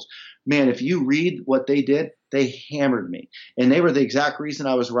gospels. Man, if you read what they did, they hammered me, and they were the exact reason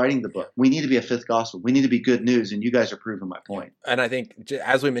I was writing the book. We need to be a 5th gospel. We need to be good news, and you guys are proving my point. And I think,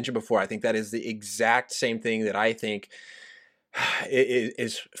 as we mentioned before, I think that is the exact same thing that I think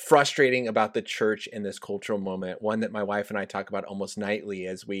is frustrating about the church in this cultural moment. One that my wife and I talk about almost nightly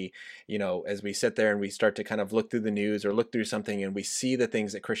as we sit there and we start to kind of look through the news or look through something, and we see the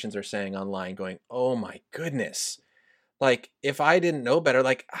things that Christians are saying online, going, oh my goodness. Like, if I didn't know better,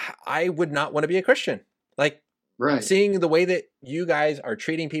 like, I would not want to be a Christian. Like, right. Seeing the way that you guys are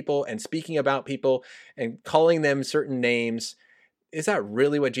treating people and speaking about people and calling them certain names, is that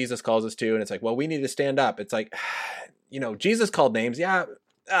really what Jesus calls us to? And it's like, well, we need to stand up. It's like, Jesus called names. Yeah.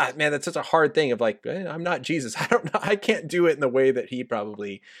 Man, that's such a hard thing of like, I'm not Jesus. I don't know. I can't do it in the way that he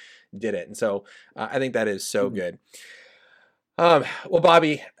probably did it. And so I think that is so good. Well,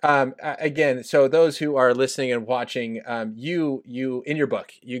 Bobby, again, so those who are listening and watching, you in your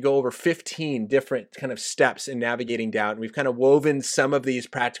book, you go over 15 different kind of steps in navigating doubt. And we've kind of woven some of these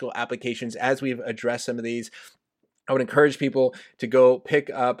practical applications as we've addressed some of these. I would encourage people to go pick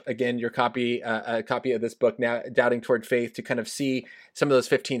up, again, your copy, a copy of this book, now Doubting Toward Faith, to kind of see some of those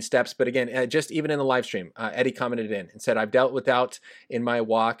 15 steps. But again, just even in the live stream, Eddie commented in and said, I've dealt with doubt in my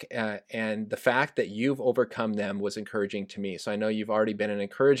walk, and the fact that you've overcome them was encouraging to me. So I know you've already been an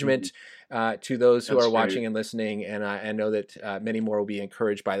encouragement to those who are watching and listening, and I know that many more will be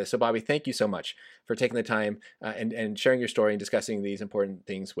encouraged by this. So Bobby, thank you so much for taking the time and sharing your story and discussing these important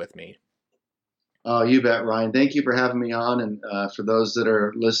things with me. Oh, you bet, Ryan. Thank you for having me on. And for those that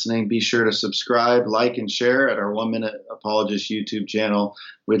are listening, be sure to subscribe, like, and share at our 1 Minute Apologist YouTube channel.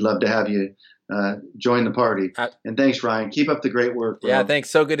 We'd love to have you join the party. And thanks, Ryan. Keep up the great work, bro. Yeah, thanks.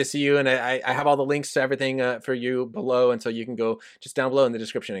 So good to see you. And I have all the links to everything for you below. And so you can go just down below in the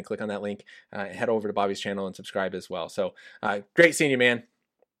description and click on that link, head over to Bobby's channel and subscribe as well. So great seeing you, man.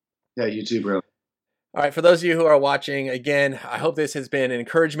 Yeah, you too, bro. All right, for those of you who are watching, again, I hope this has been an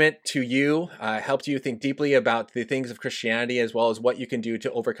encouragement to you, helped you think deeply about the things of Christianity, as well as what you can do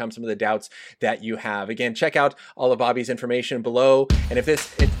to overcome some of the doubts that you have. Again, check out all of Bobby's information below. And if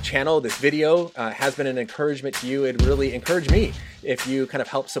this channel, this video has been an encouragement to you, it'd really encourage me if you kind of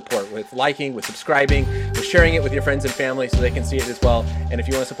help support with liking, with subscribing, with sharing it with your friends and family so they can see it as well. And if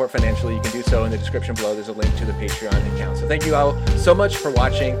you want to support financially, you can do so in the description below. There's a link to the Patreon account. So thank you all so much for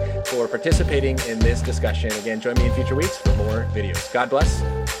watching, for participating in this discussion. Again, join me in future weeks for more videos. God bless.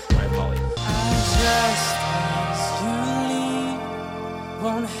 Ryan Pauly. Just as you lead,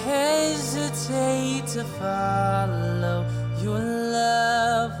 won't hesitate to follow your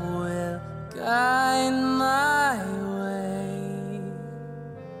love will. I